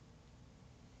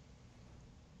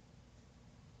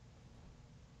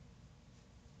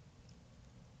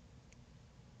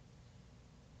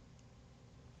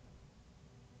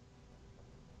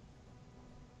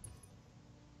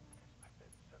 I've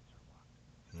been sensor locked.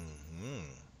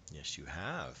 Yes, you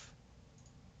have.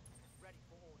 Ready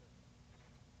for orders.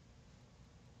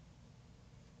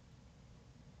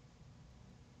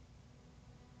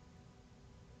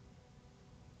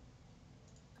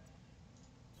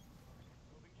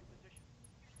 Moving to position.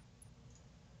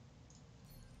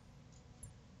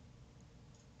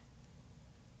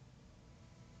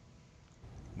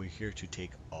 We're here to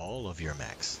take all of your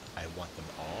mechs. I want them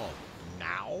all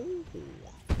now. Those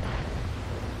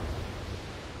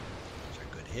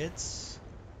are good hits.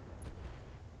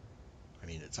 I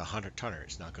mean, it's a 100-tonner.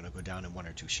 It's not going to go down in 1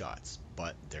 or 2 shots,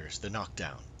 but there's the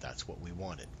knockdown. That's what we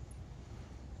wanted.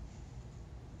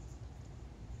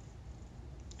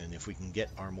 And if we can get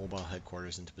our mobile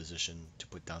headquarters into position to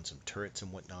put down some turrets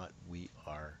and whatnot, we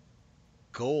are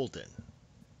golden.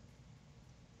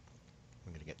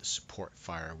 We're going to get the support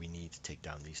fire we need to take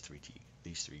down these three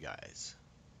guys.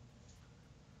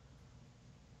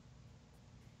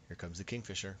 Here comes the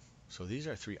Kingfisher. So these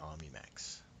are 3 Omni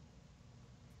mechs.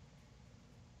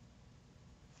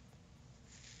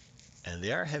 And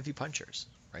they are heavy punchers,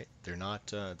 right? They're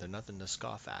nothing to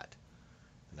scoff at.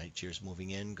 The Night Jeer's moving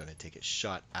in, going to take a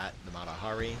shot at the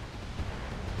Matahari.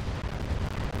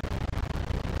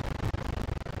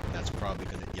 That's probably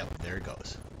going to, yep, there it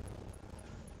goes.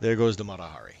 There goes the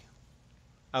Matahari.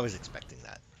 I was expecting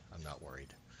that. I'm not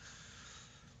worried.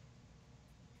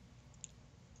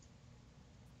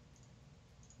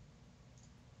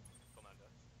 Commander.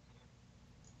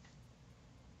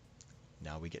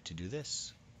 Now we get to do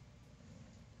this.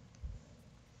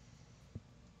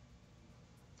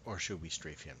 Or should we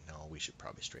strafe him? No, we should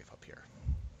probably strafe up here.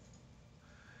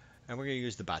 And we're going to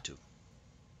use the Batu.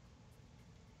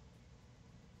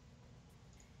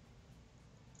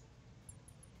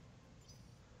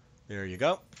 There you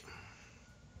go.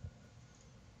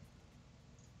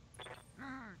 Oh,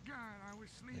 God, I was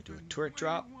sleeping. do a turret What do you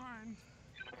drop. want?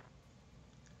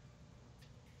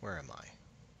 Where am I?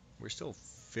 We're still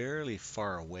fairly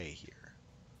far away here.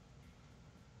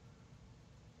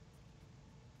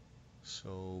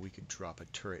 So we could drop a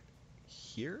turret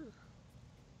here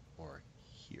or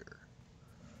here.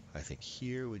 I think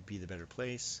here would be the better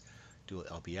place. Dual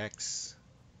LBX.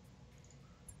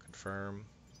 Confirm.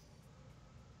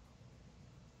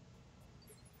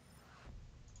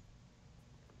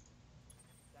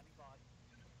 Standing by.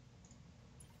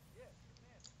 Yes,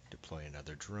 command. Deploy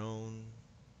another drone.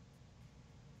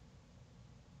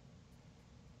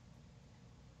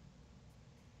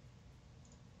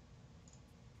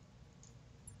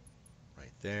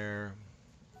 Right there.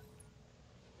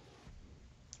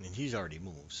 And he's already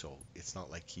moved, so it's not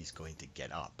like he's going to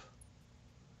get up.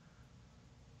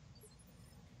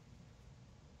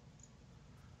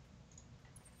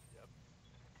 Yep.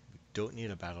 We don't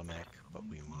need a battle mech, but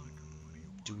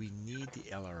do we need the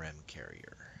LRM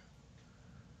carrier?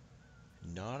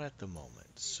 Not at the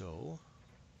moment, so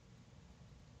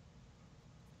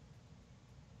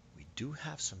we do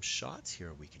have some shots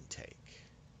here we can take.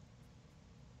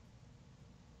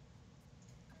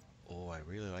 Oh, I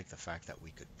really like the fact that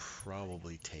we could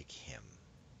probably take him.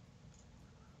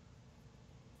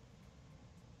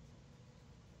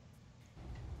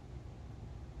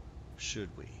 Should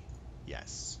we?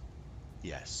 Yes.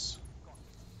 Yes.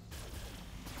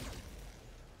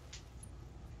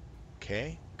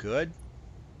 Okay, good.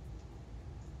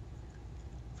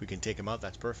 we can take him out,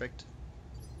 that's perfect.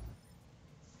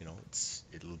 You know,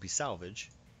 it'll be salvage.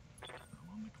 I'm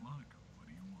on the clock. What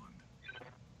do you want?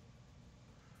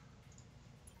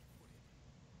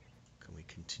 Can we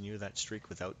continue that streak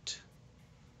without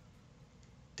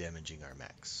damaging our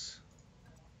mechs?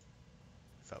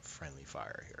 Without friendly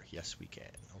fire here. Yes, we can.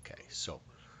 Okay, so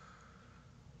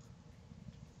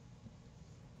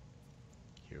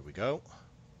here we go.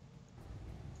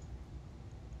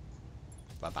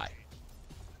 Bye-bye.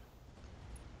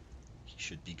 He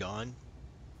should be gone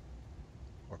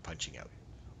or punching out.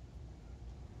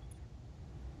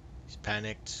 He's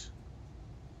panicked.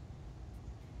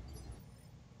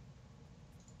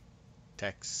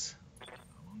 Tex. I'm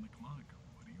on the clock.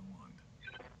 What do you want?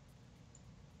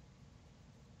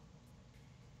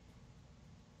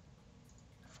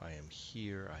 If I am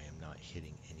here, I am not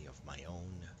hitting any of my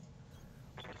own,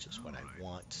 which is what I Alright,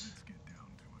 want. let's get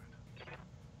down to it.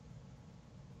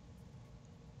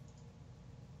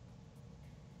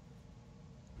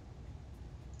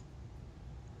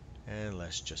 And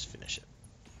let's just finish it.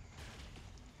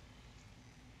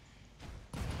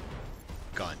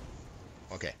 Gone.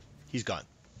 Okay, he's gone.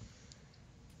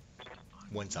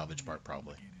 One salvage part,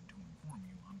 probably. Obligated to inform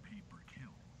you on pay per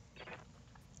kill.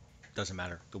 Doesn't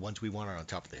matter. The ones we want are on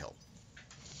top of the hill.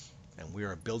 And we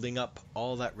are building up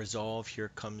all that resolve. Here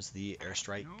comes the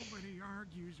airstrike. Nobody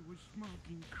argues with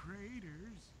smoking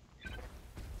craters.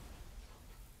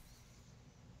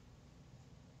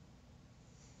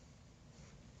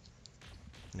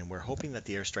 And we're hoping that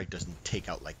the airstrike doesn't take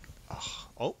out like...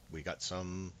 Oh, we got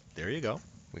some... There you go.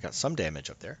 We got some damage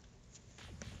up there.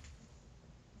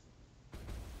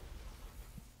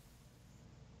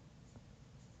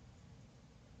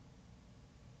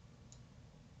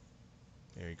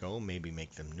 There you go. Maybe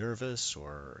make them nervous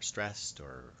or stressed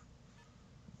or...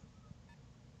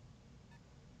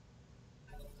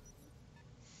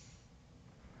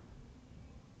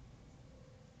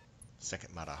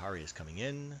 Second Matahari is coming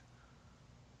in.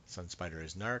 Sun Spider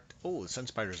is narked. Oh, the Sun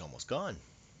Spider is almost gone.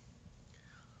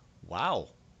 Wow.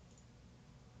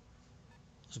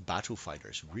 Those Batu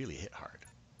fighters really hit hard.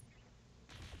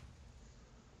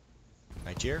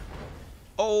 Nigear?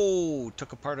 Oh,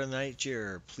 took a part of the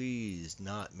Nigear. Please,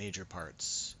 not major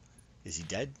parts. Is he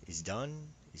dead? Is he done?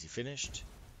 Is he finished?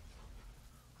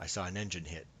 I saw an engine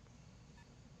hit.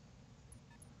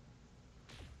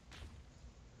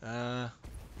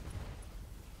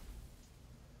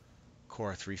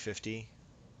 Core 350.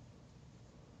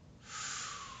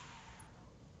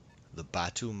 The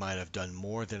Batu might have done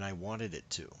more than I wanted it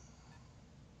to.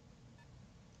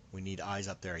 We need eyes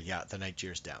up there. Yeah, the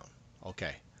Nigear's down.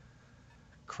 Okay.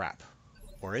 Crap.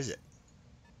 Or is it?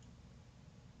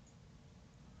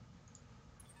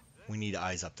 We need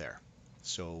eyes up there.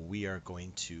 So we are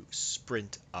going to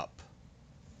sprint up.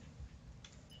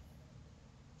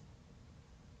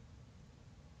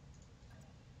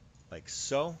 Like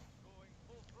so.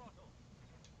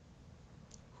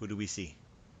 Who do we see?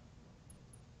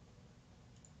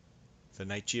 The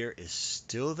Nigear is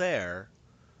still there,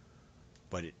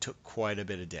 but it took quite a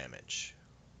bit of damage.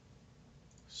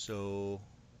 So,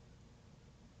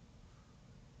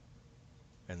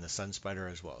 and the Sun Spider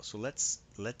as well. So let's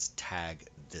tag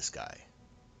this guy.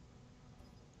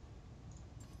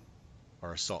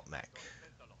 Our assault mech.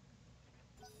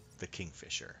 The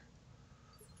Kingfisher.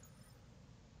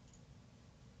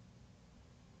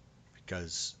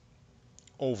 Because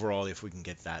overall, if we can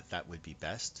get that, that would be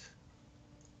best.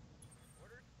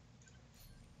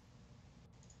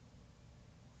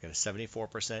 We got a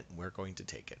 74%, and we're going to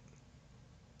take it.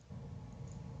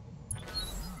 I can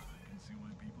see why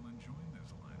people enjoy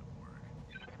this line of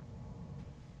work.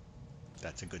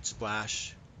 That's a good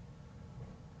splash.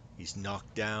 He's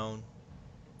knocked down.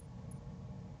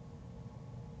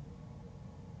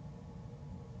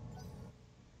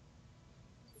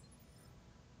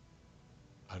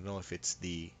 I don't know if it's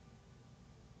the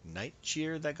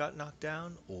Nigear that got knocked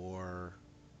down or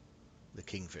the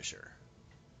Kingfisher.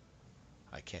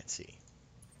 I can't see.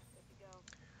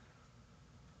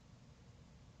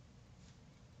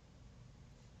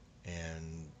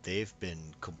 And they've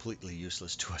been completely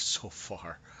useless to us so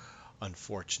far,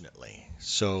 unfortunately.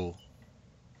 So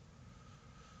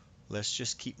let's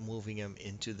just keep moving them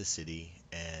into the city,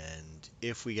 and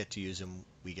if we get to use them,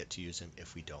 we get to use them.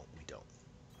 If we don't, we don't.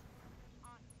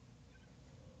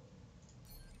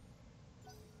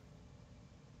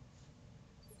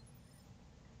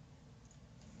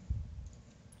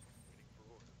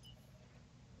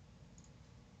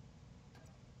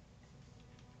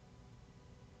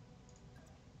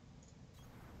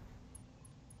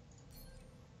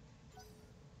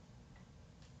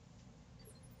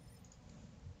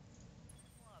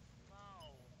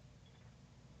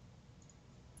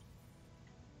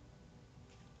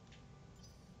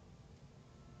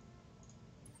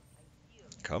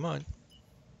 Come on.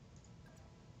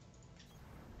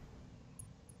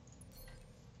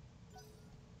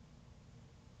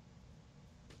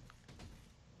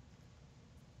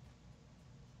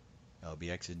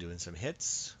 LBX is doing some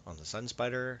hits on the Sun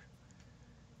Spider.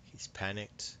 He's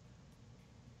panicked.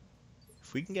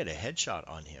 If we can get a headshot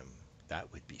on him,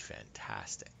 that would be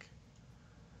fantastic.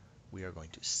 We are going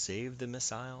to save the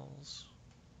missiles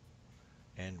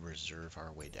and reserve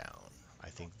our way down. I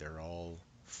think they're all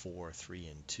 4, 3,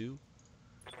 and 2.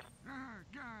 Ah,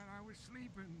 God, I was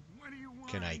sleeping. What do you want?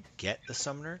 Can I get the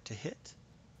summoner to hit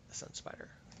the Sun Spider?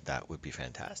 That would be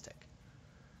fantastic.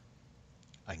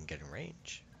 I can get in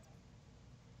range.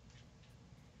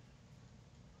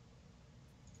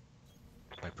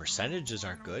 My percentages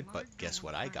aren't good, but guess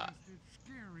what I got? It's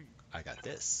scary. I got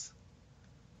this.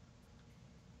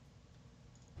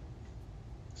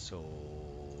 So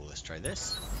let's try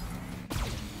this.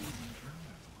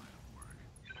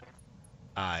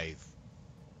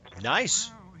 Nice.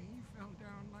 Wow, he fell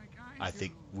down like I do.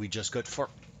 think we just got for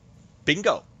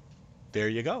bingo. There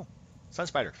you go. Sun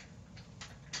Spider.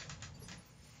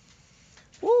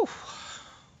 Woo.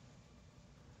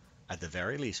 At the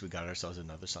very least, we got ourselves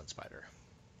another Sun Spider.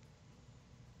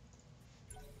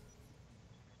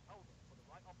 Hold it for the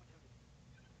right opportunity.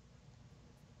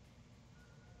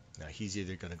 Now he's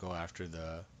either going to go after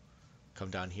the come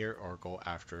down here or go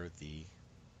after the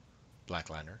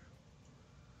Black Lantern.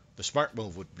 The smart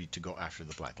move would be to go after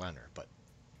the Black Lantern, but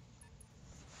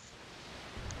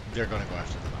they're going to go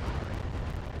after the Lantern.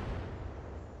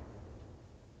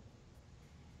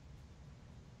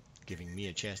 Giving me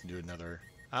a chance to do another.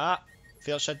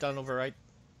 Fail shutdown override.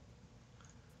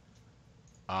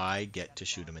 I get to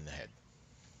shoot him in the head.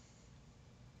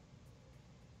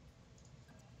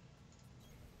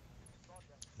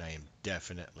 And I am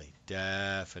definitely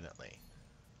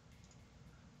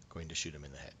going to shoot him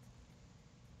in the head.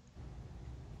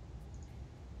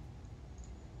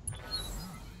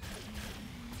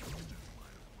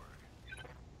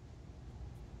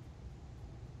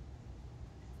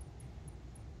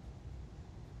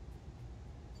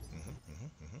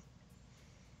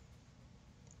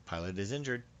 Pilot is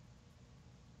injured.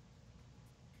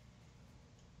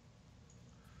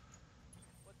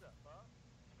 What's up, huh?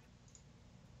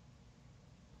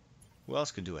 Who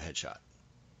else can do a headshot?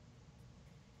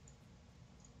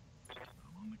 I'm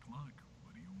on the clock.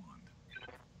 What do you want?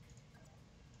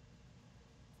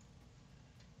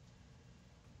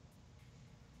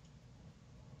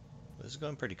 This is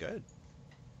going pretty good.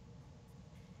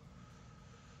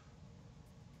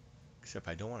 Except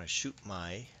I don't want to shoot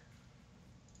my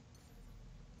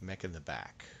mech in the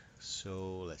back.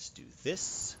 So let's do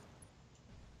this.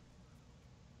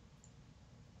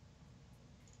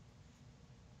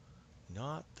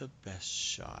 Not the best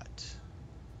shot.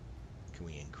 Can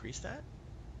we increase that?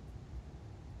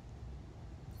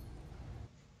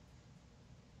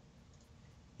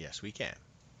 Yes, we can.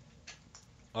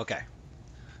 Okay.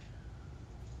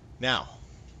 Now,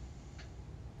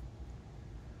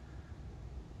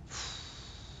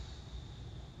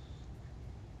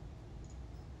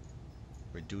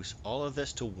 reduce all of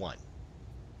this to 1.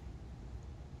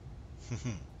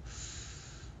 And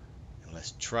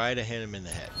let's try to hit him in the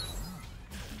head.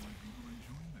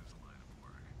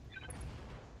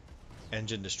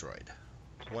 Engine destroyed.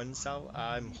 1 cell.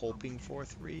 I'm hoping for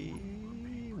 3.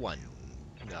 1.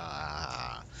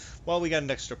 Well, we got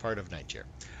an extra part of night here.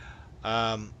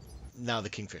 Now the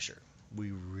Kingfisher.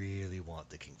 We really want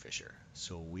the Kingfisher.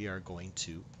 So we are going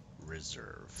to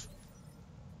reserve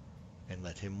and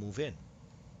let him move in.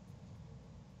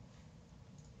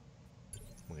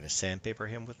 We're going to sandpaper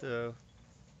him with the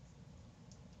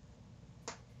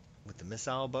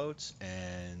missile boats,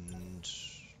 and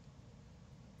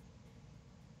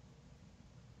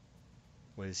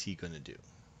what is he going to do?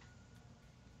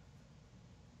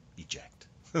 Eject.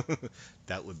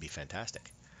 That would be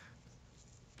fantastic.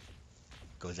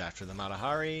 Goes after the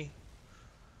Matahari,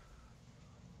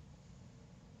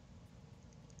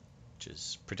 which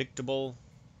is predictable.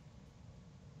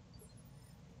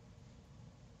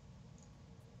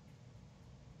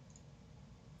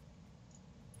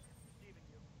 Receiving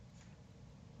you.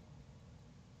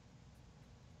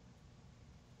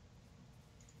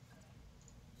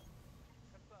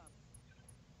 Confirmed.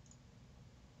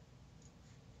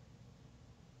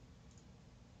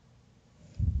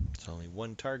 It's only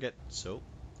 1 target, so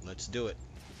let's do it.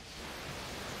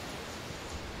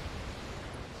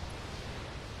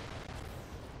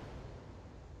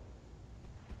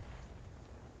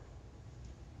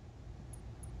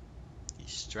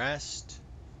 He's stressed.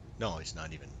 No, he's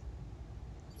not even.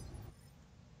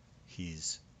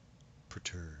 He's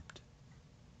perturbed.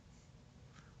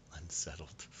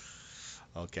 Unsettled.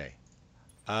 Okay.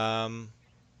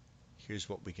 Here's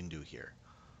what we can do here.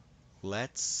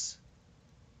 Let's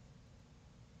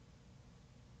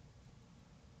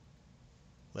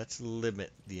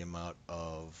limit the amount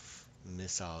of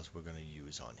missiles we're going to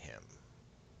use on him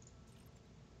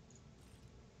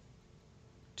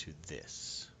to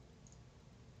this.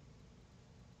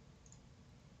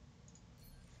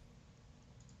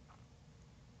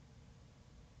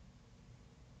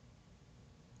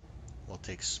 We'll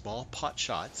take small pot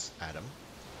shots at him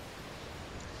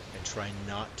and try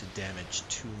not to damage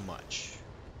too much.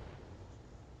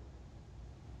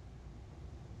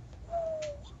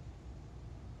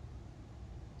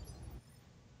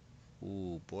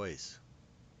 Ooh, boys.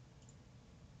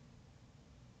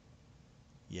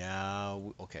 Yeah,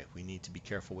 okay, we need to be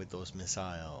careful with those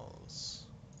missiles.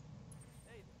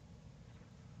 Hey there.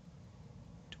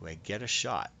 Do I get a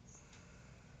shot?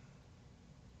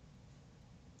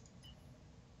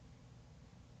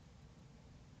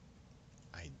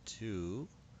 I do.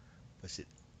 Was it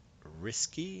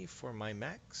risky for my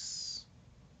mechs?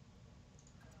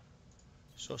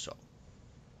 So.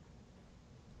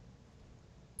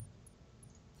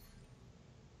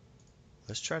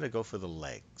 Let's try to go for the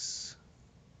legs.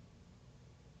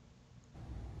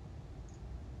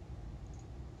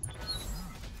 I can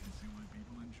see why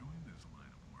people enjoy this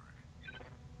line of work.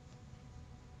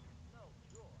 No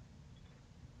joy.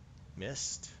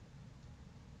 Missed.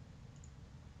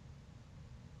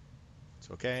 It's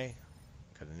okay.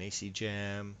 Got an AC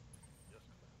jam. Just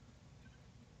about.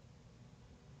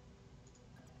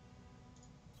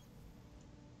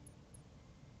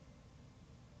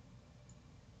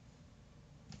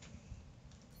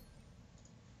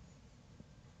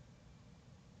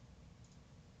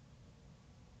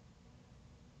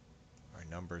 Our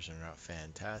numbers are not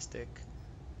fantastic.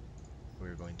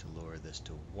 We're going to lower this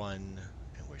to 1,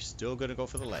 and we're still going to go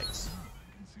for the legs. I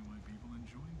can see why people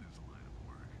enjoy this line of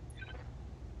work.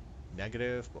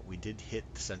 Negative, but we did hit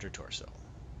the center torso.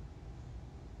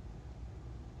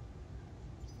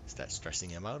 Is that stressing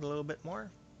him out a little bit more?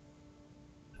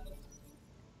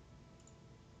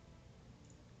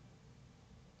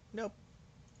 Nope.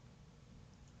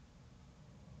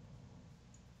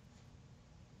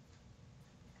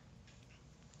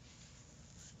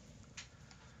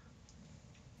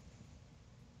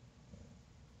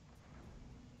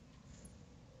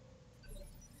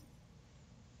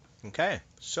 Okay,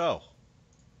 so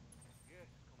Yes,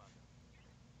 Commander.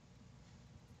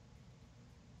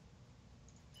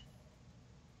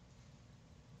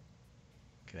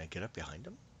 can I get up behind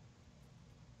him?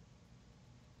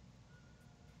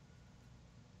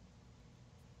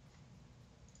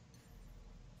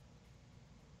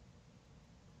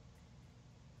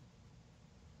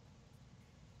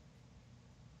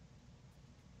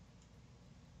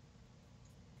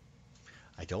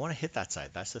 I don't want to hit that side.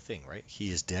 That's the thing, right?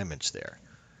 He is damaged there.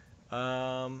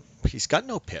 He's got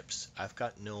no pips. I've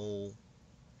got no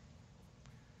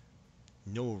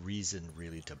reason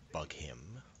really to bug him.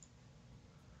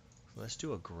 Let's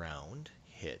do a ground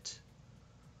hit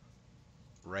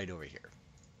right over here.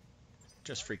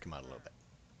 Just freak him out a little bit.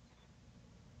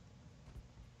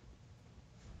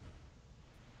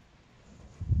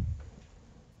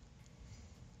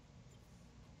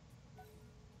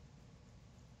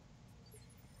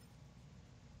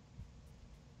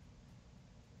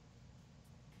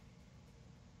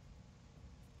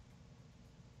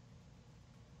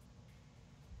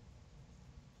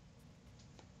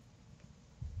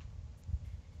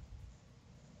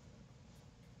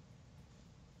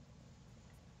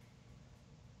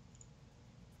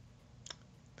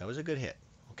 That was a good hit.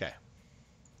 Okay.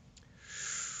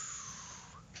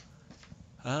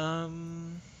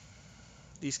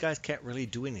 These guys can't really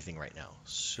do anything right now.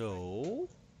 So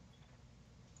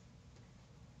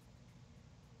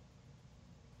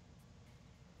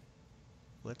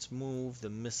let's move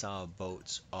the missile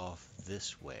boats off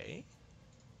this way.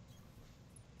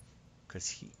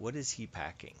 Because what is he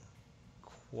packing?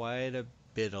 Quite a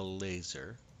bit of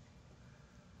laser.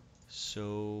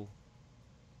 So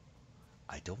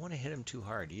I don't want to hit him too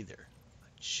hard either. I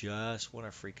just want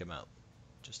to freak him out.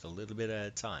 Just a little bit at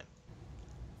a time.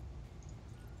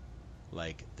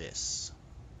 Like this.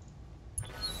 I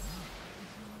can see why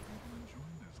people enjoy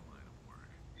this line of work.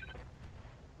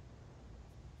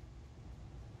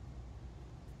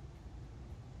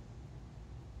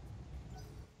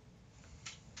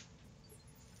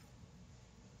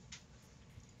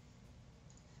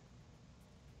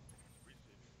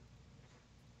 Receiving.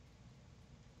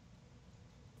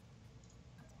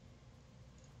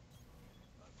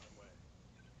 On my way.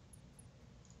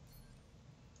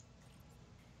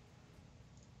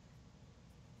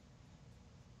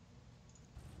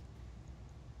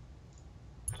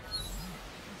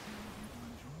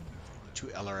 2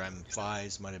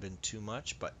 LRM5s might have been too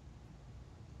much, but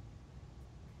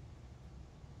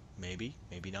maybe,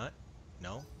 maybe not.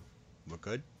 No, we're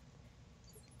good.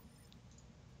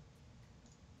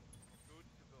 Good to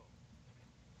go.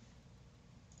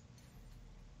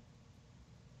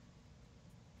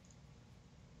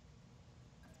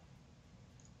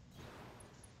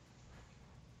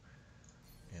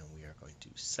 And we are going to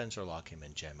sensor lock him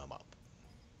and jam him up.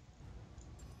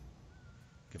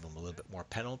 Give him a little bit more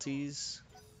penalties.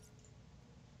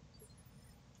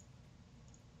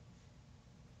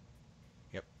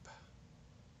 Yep.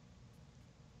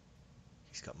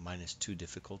 He's got -2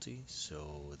 difficulty,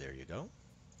 so there you go.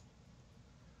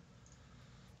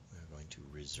 We're going to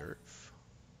reserve.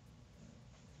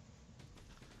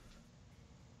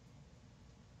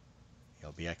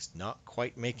 LBX not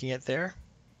quite making it there.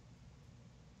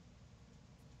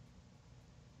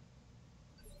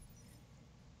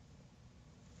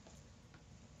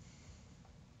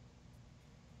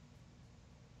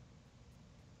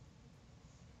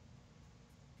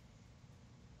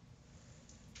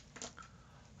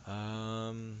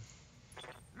 Ah,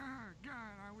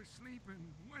 God, I was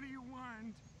sleeping. What do you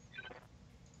want?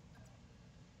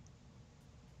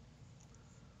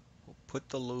 We'll put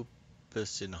the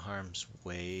lupus in harm's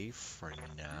way for You're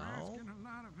now, asking a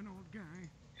lot of an old guy.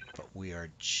 but we are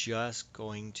just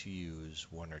going to use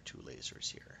 1 or 2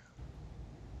 lasers here.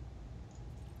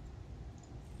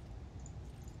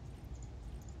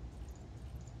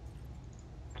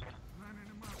 Lining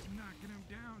him up, knocking him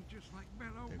down just like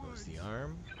Bello There Woods. goes the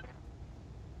arm.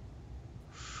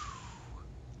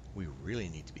 We really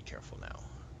need to be careful now.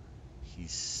 He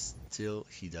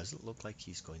doesn't look like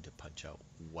he's going to punch out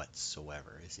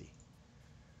whatsoever, is he?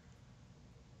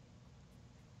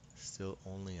 Still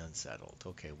only unsettled.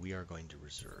 Okay, we are going to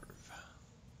reserve.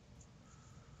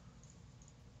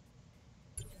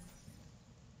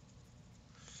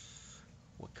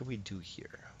 What can we do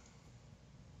here?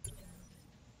 Standing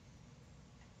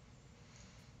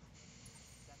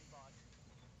by.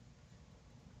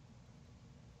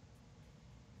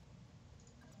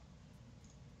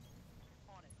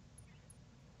 On it.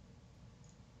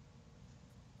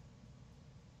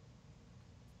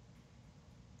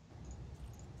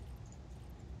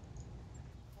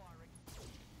 Firing.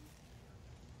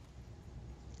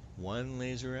 1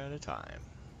 laser at a time.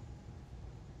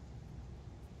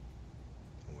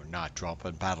 We're not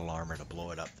dropping battle armor to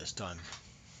blow it up this time.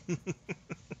 Waiting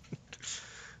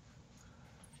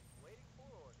for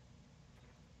orders.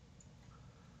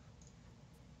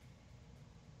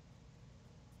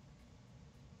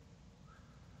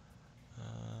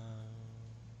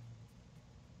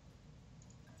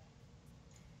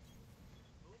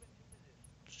 Move into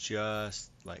position. Just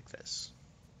like this.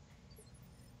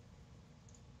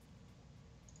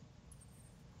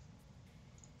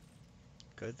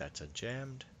 Good, that's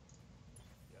unjammed.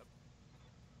 Yep.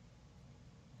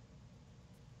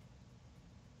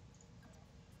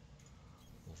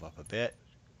 Move up a bit.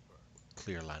 Position confirmed.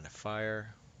 Clear line of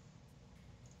fire.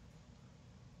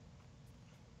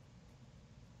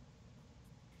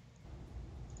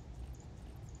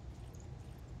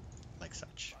 Like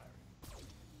such.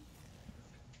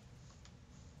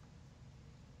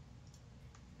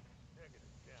 Negative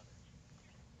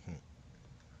damage.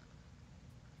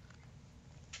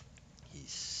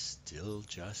 He's still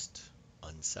just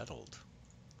unsettled.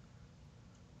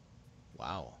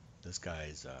 Wow, this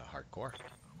guy's hardcore.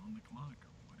 I'm on the clock.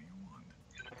 What do you want?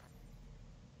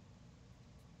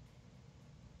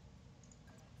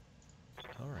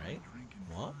 All right. Drink and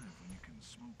Well, drive when you can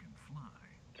smoke and fly.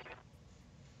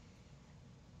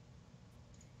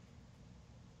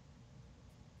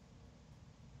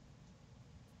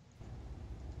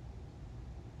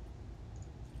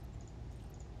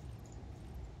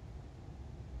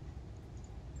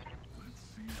 Let's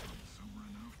see if I'm sober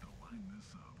enough to line this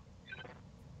up.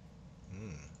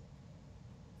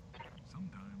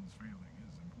 Sometimes failing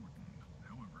is important.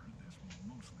 However, this will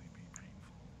mostly be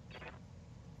painful.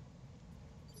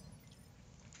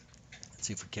 let's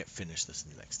see if we can't finish this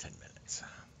in the next 10 minutes.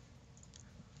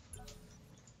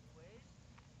 Wait.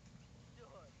 Good.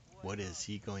 What is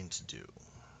he going to do?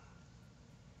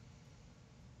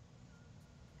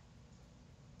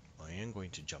 I am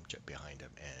going to jump jet behind him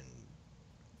and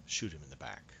shoot him in the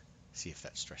back. See if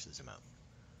that stresses him out.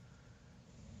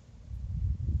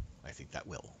 I think that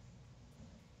will.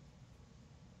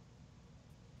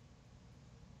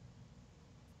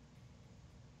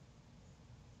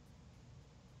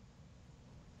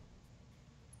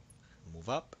 Move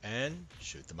up and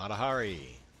shoot the Matahari.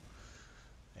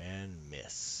 And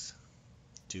miss.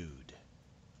 Dude.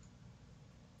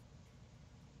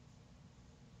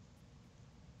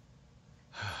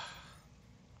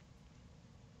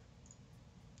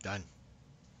 Done.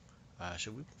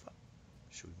 Should we move up?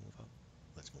 Should we move up?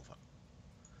 Let's move up.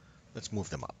 Let's move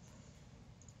them up.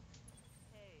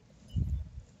 Hey,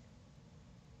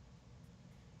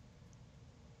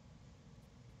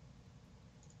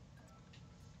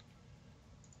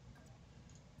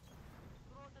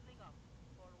 throttling up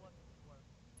for what it's worth.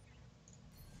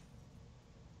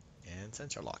 And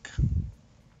sensor lock.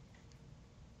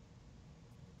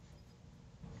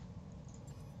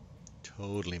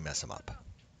 Totally mess them up.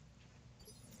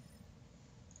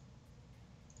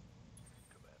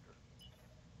 Commander.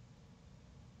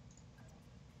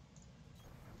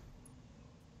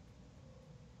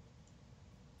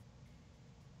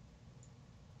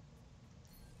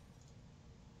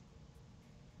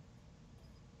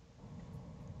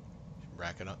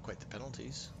 Racking up quite the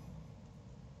penalties.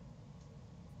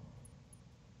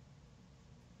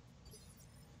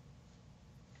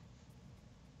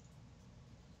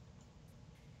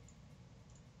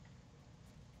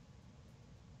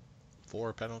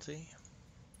 Four penalty. Waiting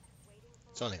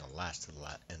for It's only orders. gonna last to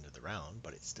the end of the round,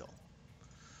 but it's still.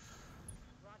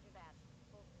 Roger that.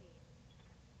 Full speed.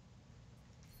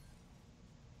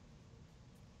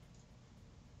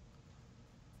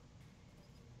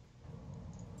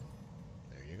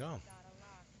 There you go. Got a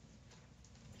lock.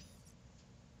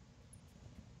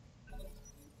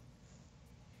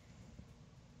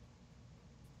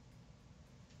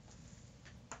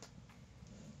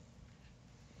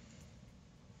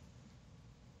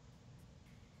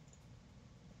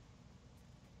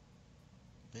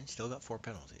 And still got four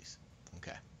penalties.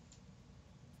 Okay.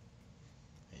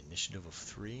 Initiative of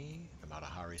 3. The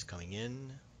Matahari's coming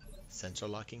in. Sensor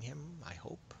locking him, I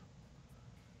hope.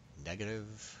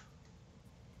 Negative.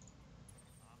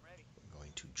 I'm ready. I'm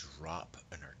going to drop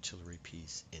an artillery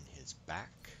piece in his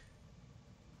back.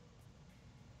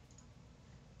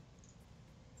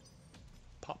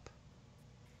 Pop.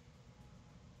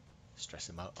 Stress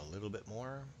him out a little bit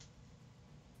more.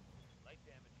 Light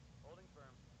damage. Holding firm.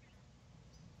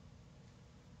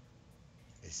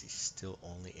 Is he still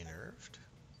only innerved?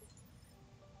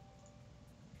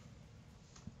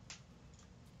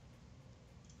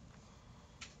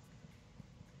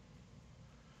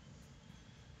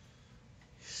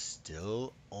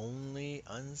 Still only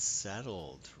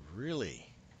unsettled. Really?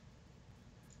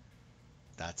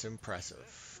 That's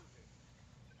impressive.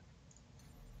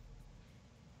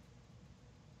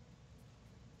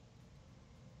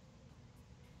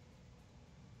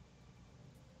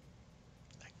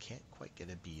 I can't quite get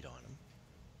a bead on him.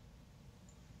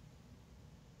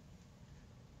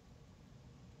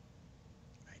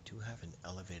 I do have an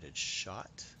elevated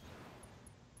shot.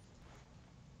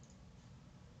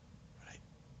 But I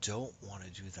don't want to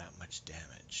do that much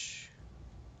damage.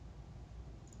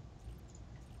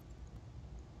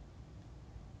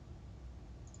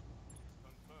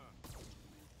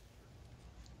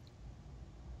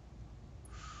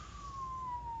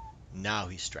 Now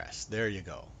he's stressed. There you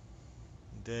go.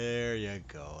 There you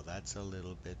go. That's a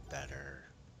little bit better.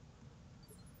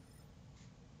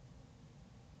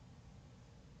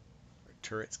 Our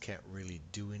turrets can't really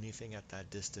do anything at that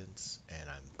distance, and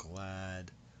I'm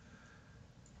glad.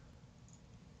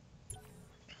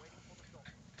 Waiting for the shot.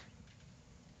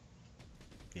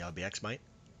 The LBX might.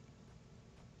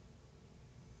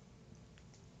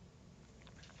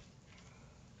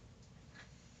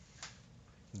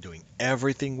 Doing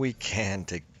everything we can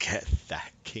to get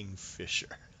that Kingfisher.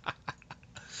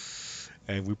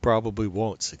 And we probably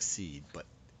won't succeed, but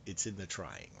it's in the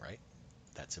trying, right?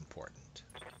 That's important.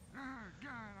 Ah,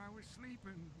 God, I was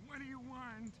sleeping. What do you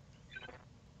want?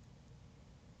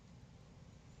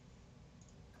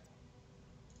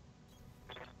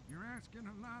 You're asking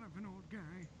a lot of an old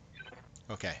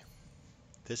guy. Okay.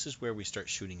 This is where we start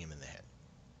shooting him in the head.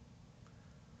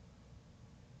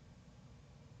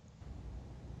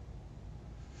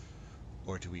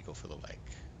 Or do we go for the leg?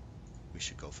 We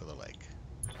should go for the leg.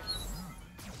 I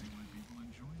see why people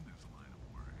enjoy this line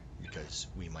of work. Because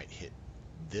we might hit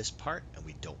this part and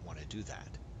we don't want to do that.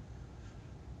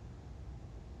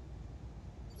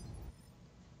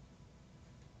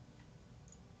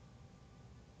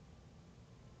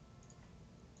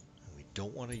 And we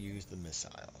don't want to use the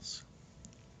missiles.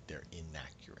 They're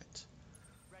inaccurate.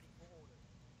 Ready for orders.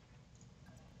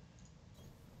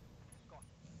 Got it.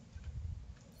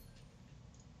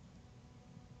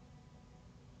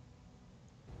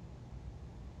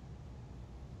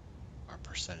 Our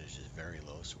percentage is very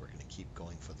low, so we're going to keep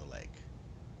going for the leg.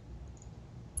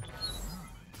 I see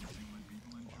why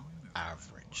people enjoy this line of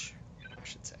Average, I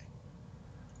should say.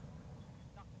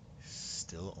 Nothing.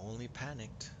 Still only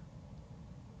panicked.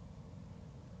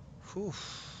 Whew.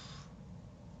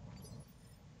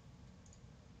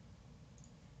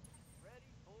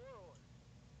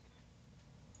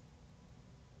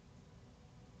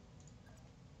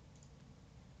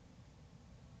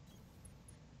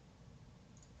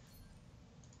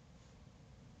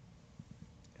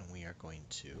 going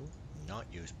to not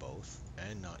use both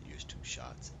and not use 2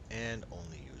 shots and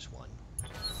only use 1. I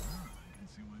can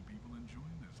see why people enjoy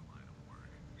this line of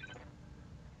work.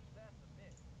 That's a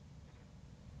miss.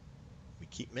 We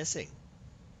keep missing.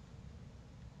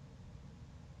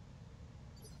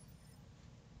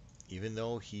 Even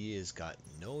though he has got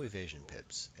no evasion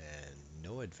pips and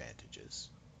no advantages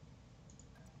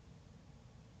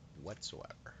whatsoever.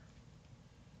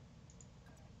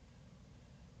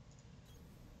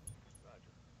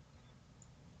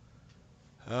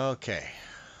 Okay.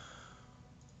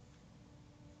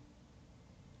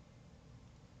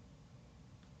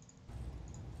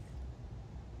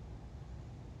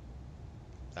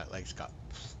 That leg's got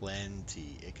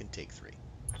plenty. It can take 3.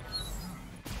 People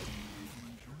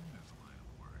enjoy this line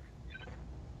of work.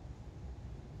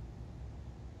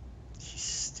 He's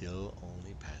still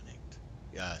only panicked.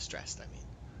 Stressed, I mean.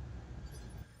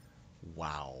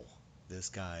 Wow. This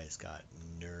guy's got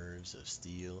nerves of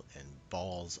steel and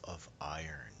balls of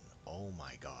iron. Oh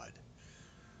my god.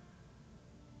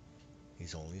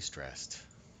 He's only stressed.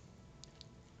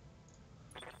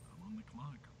 I'm on the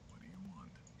clock. What do you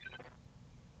want?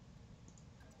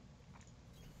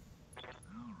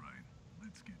 All right,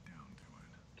 let's get down to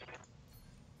it.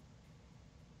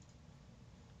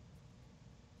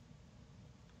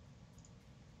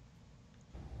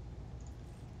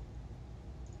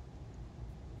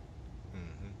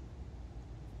 Mm-hmm.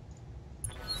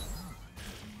 I can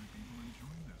see why people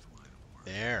enjoy this line of work.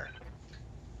 There.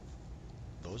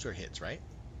 Those are hits, right?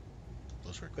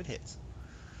 Those were good hits.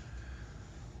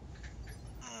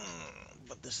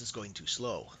 But this is going too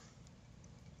slow.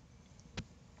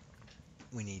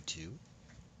 We need to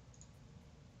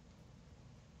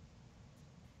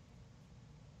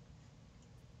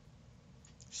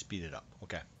speed it up.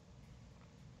 Okay.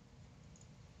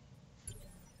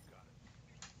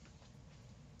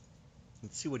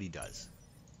 Let's see what he does.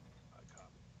 I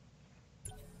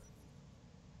copy.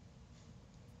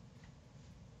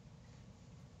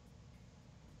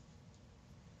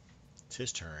 It's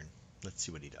his turn. Let's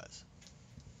see what he does.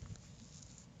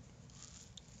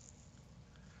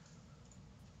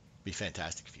 Be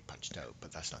fantastic if he punched out,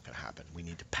 but that's not going to happen. We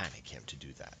need to panic him to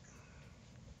do that.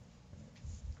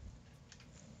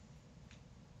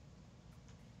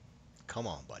 Come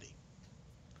on, buddy.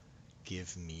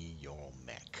 Give me your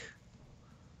mech.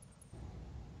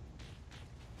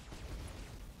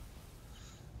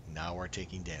 Now we're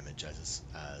taking damage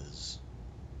as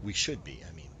we should be.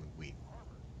 I mean,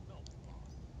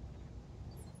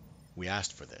 we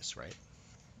asked for this, right?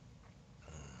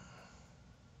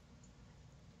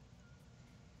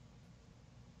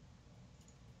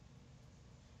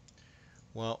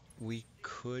 Well, we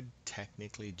could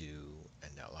technically do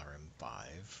an LRM5.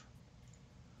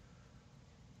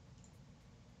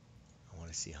 I want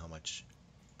to see how much.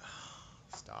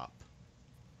 Stop.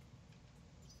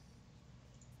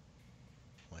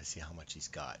 I want to see how much he's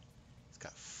got. He's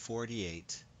got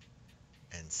 48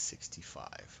 and 65.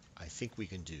 I think we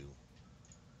can do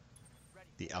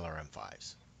the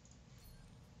LRM5s.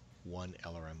 One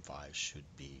LRM5 should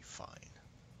be fine.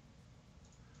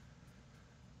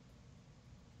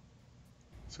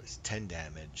 So it's 10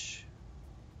 damage,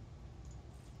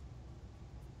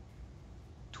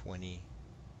 20,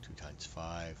 2 times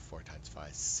 5, 4 times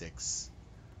 5, 6,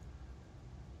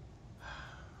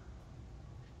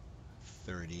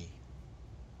 30.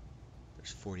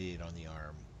 There's 48 on the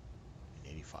arm,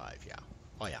 and 85, yeah.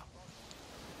 Oh yeah.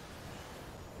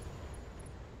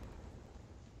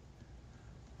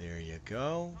 There you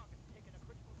go.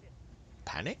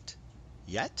 Panicked?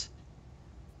 Yet?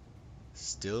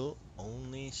 Still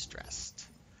only stressed.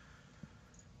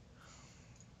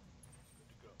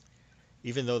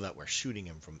 Even though that we're shooting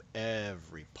him from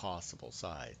every possible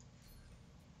side.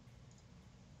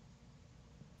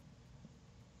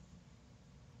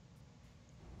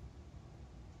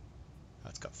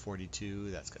 That's got 42,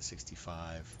 that's got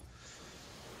 65.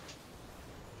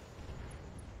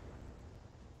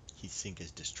 Heat sink is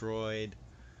destroyed.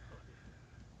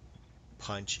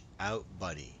 Punch out,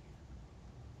 buddy.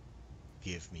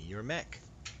 Give me your mech.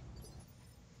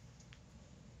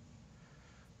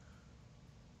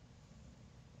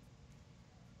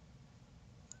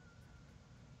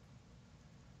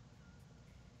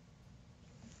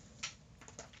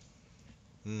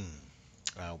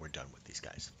 We're done with these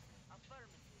guys.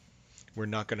 We're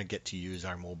not going to get to use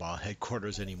our mobile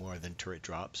headquarters anymore than turret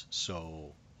drops,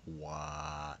 so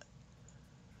what?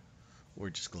 We're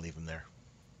just going to leave them there.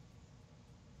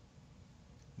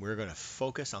 We're going to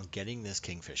focus on getting this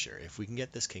Kingfisher. If we can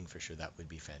get this Kingfisher, that would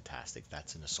be fantastic.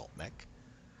 That's an assault mech.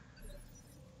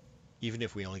 Even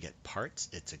if we only get parts,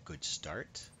 it's a good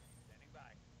start.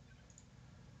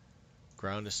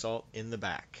 Ground assault in the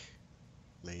back,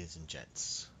 ladies and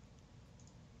gents.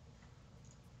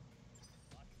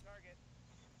 Locking target.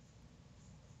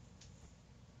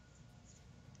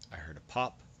 I heard a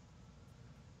pop,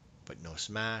 but no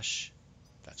smash.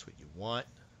 That's what you want.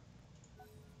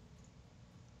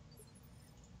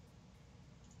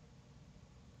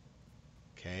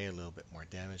 Okay, a little bit more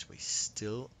damage, but he's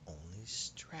still only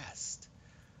stressed.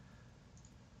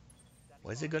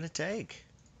 What is it going to take?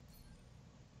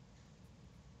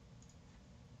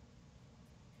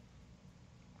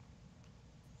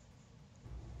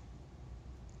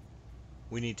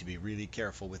 We need to be really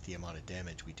careful with the amount of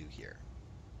damage we do here.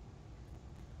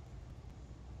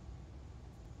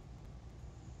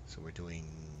 So we're doing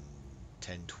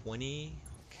 1020.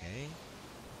 Okay.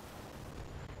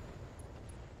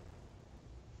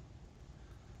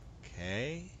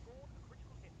 Okay.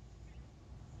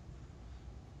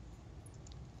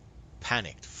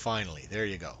 Panicked. Finally. There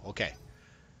you go. Okay.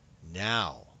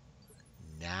 Now.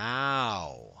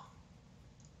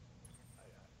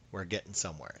 We're getting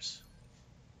somewheres.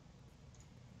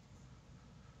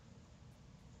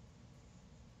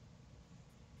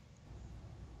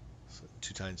 So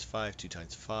 2 times 5, 2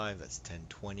 times 5, that's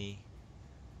 1020.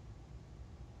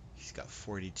 He's got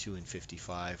 42 and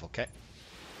 55. Okay.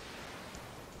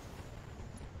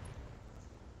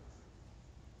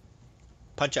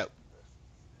 Punch out.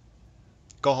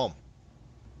 Go home.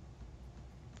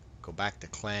 Go back to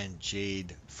Clan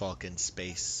Jade Falcon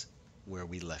Space where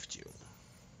we left you.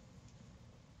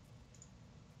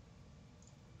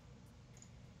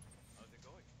 How's it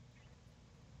going?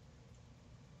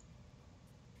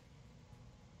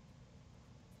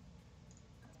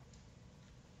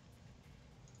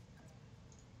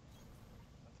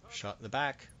 Shot in the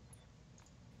back.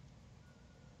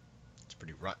 It's a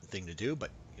pretty rotten thing to do, but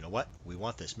you know what? We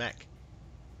want this mech.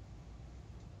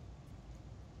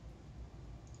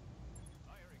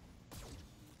 Firing.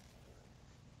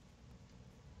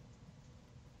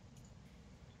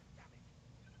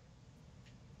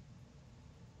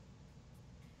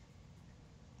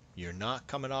 You're not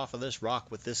coming off of this rock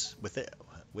with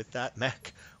that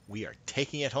mech. We are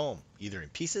taking it home, either in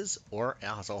pieces or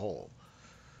as a whole.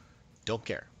 Don't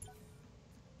care.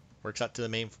 Works out to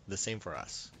the same for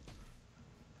us.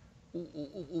 Ooh, ooh,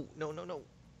 ooh, ooh. No, no, no.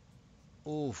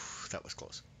 Oof, that was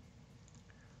close.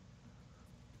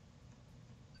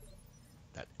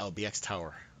 That LBX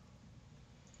tower.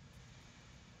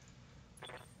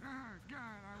 Ah, God,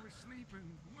 I was sleeping.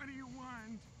 What do you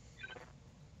want?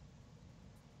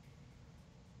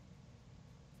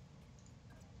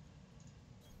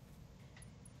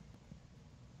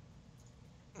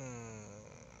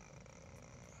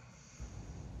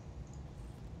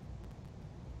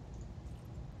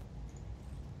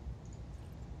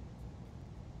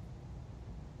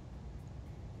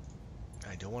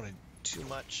 I don't want to too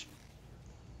much.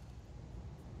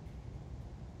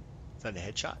 Is that a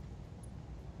headshot?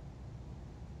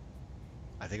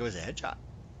 I think it was a headshot.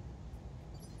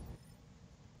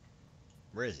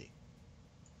 Where is he?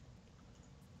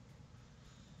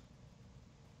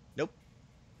 Nope.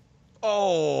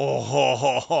 Oh! Holding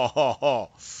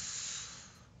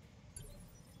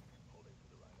for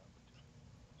the right opportunity.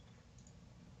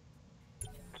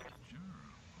 Sure,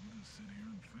 I'll just sit here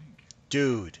and think.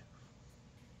 Dude.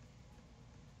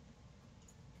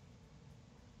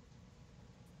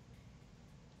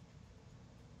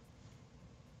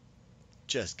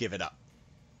 Just give it up.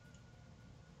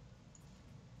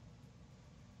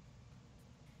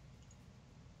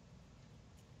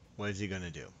 What is he going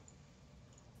to do?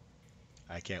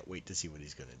 I can't wait to see what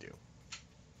he's going to do.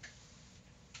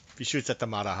 If he shoots at the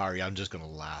Matahari, I'm just going to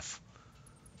laugh.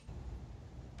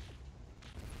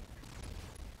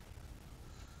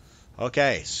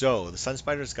 Okay, so the Sun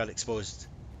Spiders got exposed.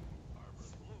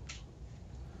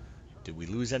 Did we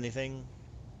lose anything?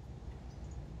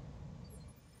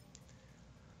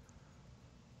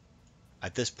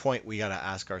 At this point, we got to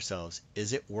ask ourselves,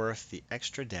 is it worth the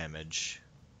extra damage?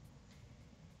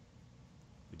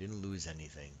 We didn't lose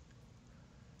anything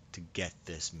to get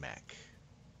this mech.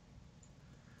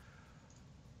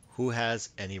 Who has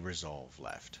any resolve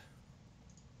left?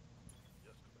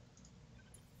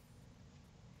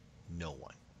 No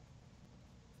one.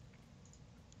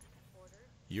 Orders.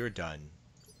 You're done.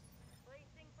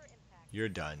 Bracing for impact. You're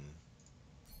done.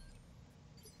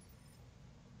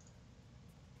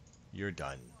 You're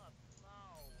done. No.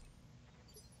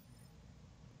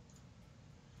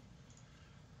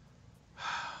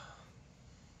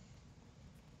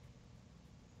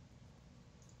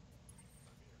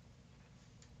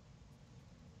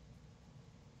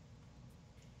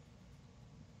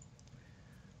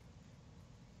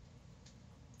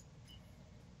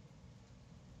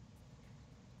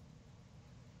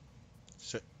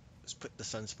 Let's put the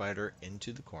Sun Spider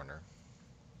into the corner.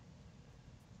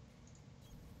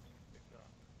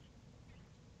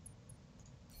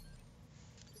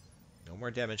 No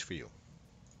more damage for you.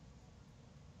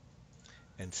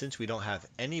 And since we don't have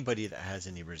anybody that has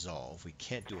any resolve, we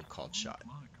can't do a called shot.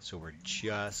 So we're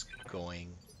just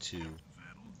going to That'll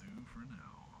do for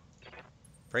now.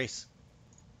 brace.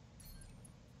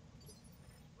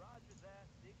 Roger that.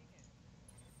 Digging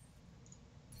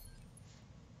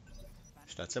in.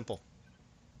 It's that simple.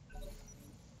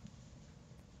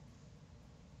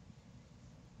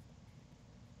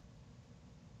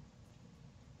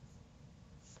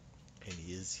 And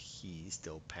is he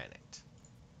still panicked?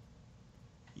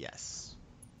 Yes.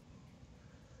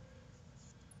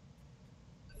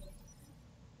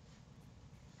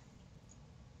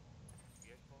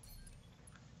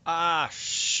 Ah,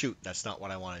 shoot. That's not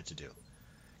what I wanted to do.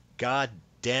 God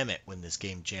damn it, when this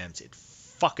game jams, it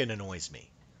fucking annoys me.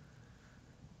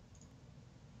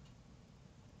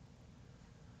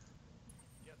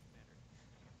 Yes, Commander.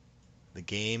 The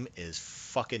game is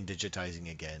fucking digitizing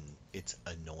again. It's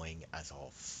annoying as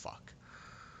all fuck.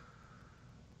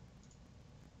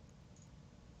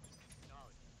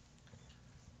 Acknowledged.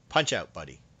 Punch out,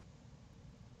 buddy.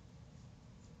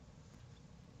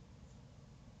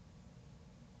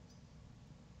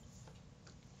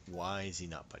 Why is he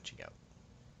not punching out?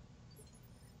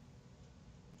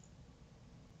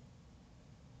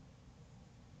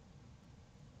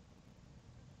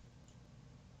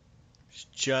 He's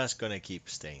just gonna keep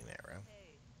staying there, right?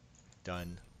 Hey,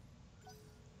 Done.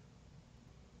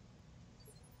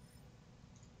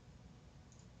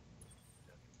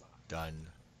 Done.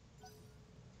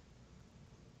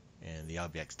 And the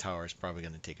object's tower is probably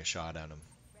going to take a shot at him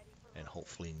ready for and loading.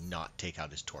 hopefully not take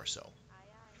out his torso. Aye,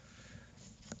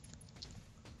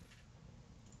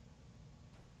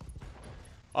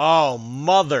 aye. Oh,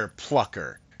 mother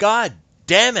plucker. God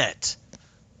damn it.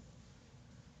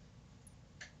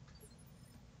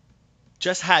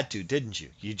 Just had to, didn't you?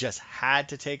 You just had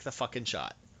to take the fucking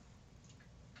shot.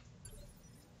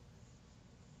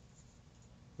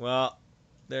 Well,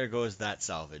 there goes that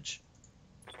salvage.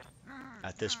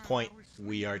 At this point,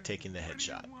 we are taking the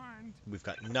headshot. We've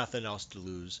got nothing else to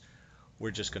lose.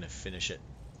 We're just going to finish it.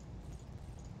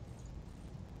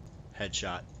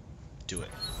 Headshot. Do it.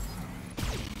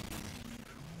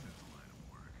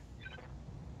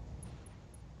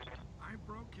 I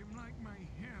broke him like my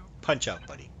hip. Punch out,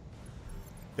 buddy.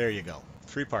 There you go.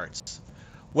 3 parts.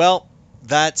 Well,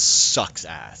 that sucks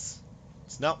ass.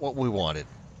 It's not what we wanted.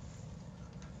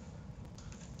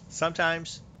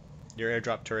 Sometimes your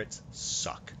airdrop turrets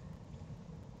suck.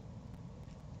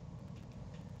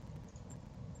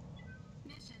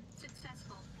 Mission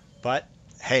successful. But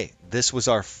hey, this was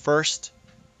our first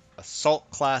assault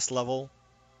class level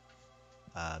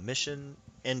mission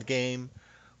end game.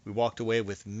 We walked away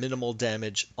with minimal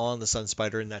damage on the Sun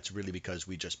Spider, and that's really because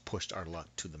we just pushed our luck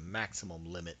to the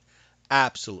maximum limit,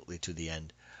 absolutely to the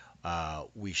end.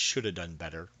 We should have done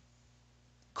better,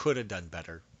 could have done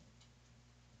better.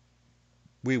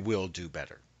 We will do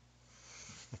better.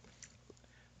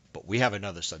 But we have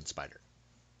another Sun Spider,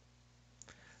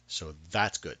 so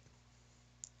that's good.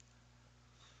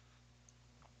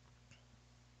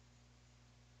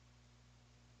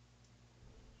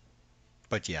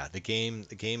 But yeah, the game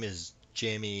is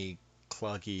jammy,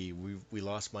 cluggy. We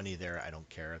lost money there. I don't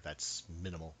care. That's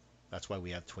minimal. That's why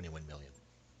we have 21 million.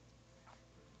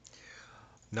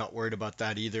 Not worried about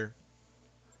that either.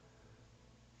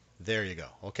 There you go.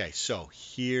 Okay, so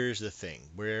here's the thing.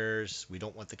 We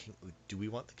don't want the king. Do we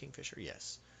want the kingfisher?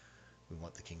 Yes, we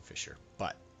want the kingfisher.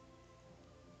 But.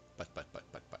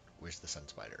 Where's the sun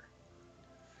spider?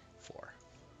 4.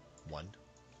 1,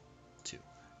 2.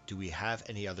 Do we have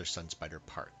any other sun spider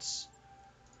parts?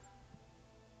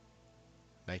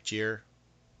 Nightjear,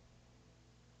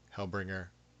 Hellbringer,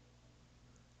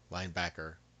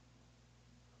 Linebacker,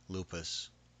 Lupus.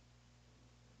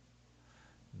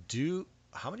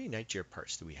 How many Nightjear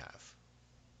parts do we have?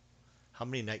 How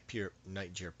many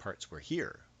Nightjear parts were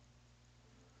here?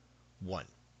 1.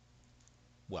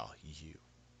 Well, you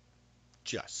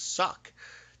just suck,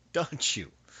 don't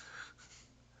you?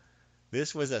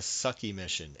 This was a sucky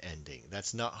mission ending.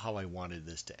 That's not how I wanted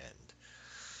this to end.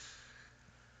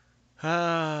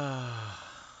 Ah.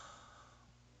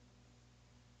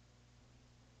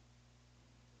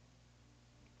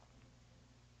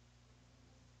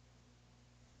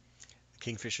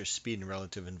 Kingfisher's speed and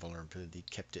relative invulnerability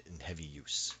kept it in heavy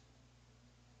use.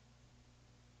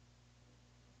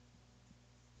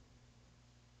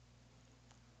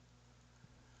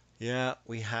 Yeah,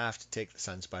 we have to take the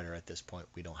Sun Spider at this point.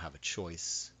 We don't have a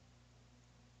choice.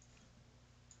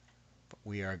 But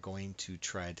we are going to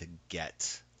try to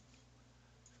get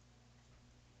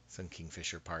some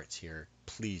Kingfisher parts here.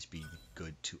 Please be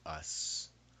good to us.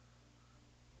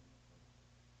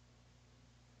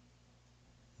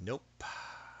 Nope.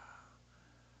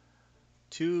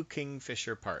 2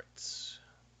 Kingfisher parts.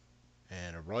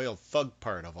 And a Royal Thug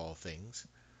part of all things.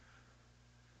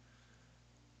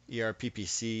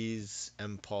 ERPPCs,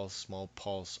 M-Pulse, Small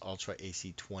Pulse, Ultra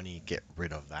AC20. Get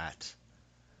rid of that.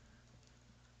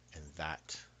 And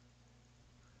that.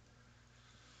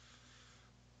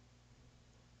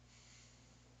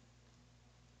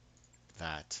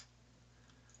 That.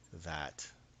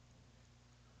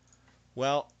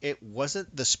 Well, it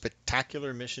wasn't the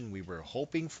spectacular mission we were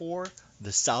hoping for.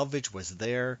 The salvage was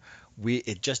there.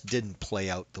 It just didn't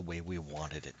play out the way we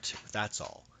wanted it to. That's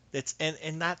all.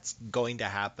 And that's going to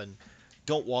happen.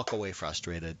 Don't walk away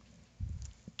frustrated.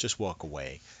 Just walk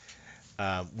away.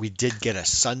 We did get a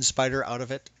Sun Spider out of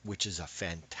it, which is a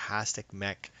fantastic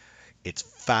mech. It's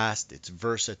fast. It's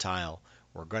versatile.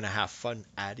 We're going to have fun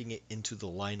adding it into the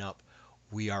lineup.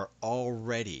 We are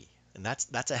already, and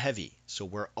that's a heavy, so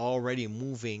we're already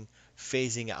moving,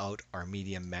 phasing out our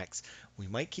medium mechs. We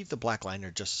might keep the Black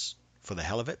Liner just for the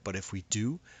hell of it, but if we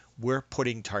do, we're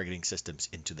putting targeting systems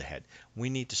into the head. We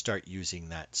need to start using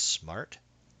that smart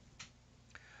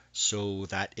so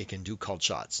that it can do called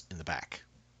shots in the back.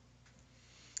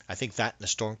 I think that and the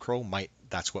Stormcrow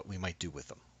that's what we might do with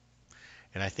them.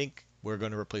 And I think we're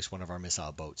going to replace one of our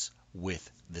missile boats with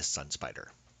this Sun Spider.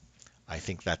 I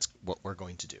think that's what we're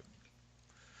going to do.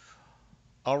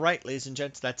 All right, ladies and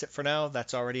gents, that's it for now.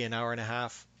 That's already an hour and a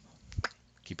half.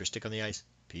 Keep your stick on the ice.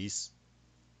 Peace.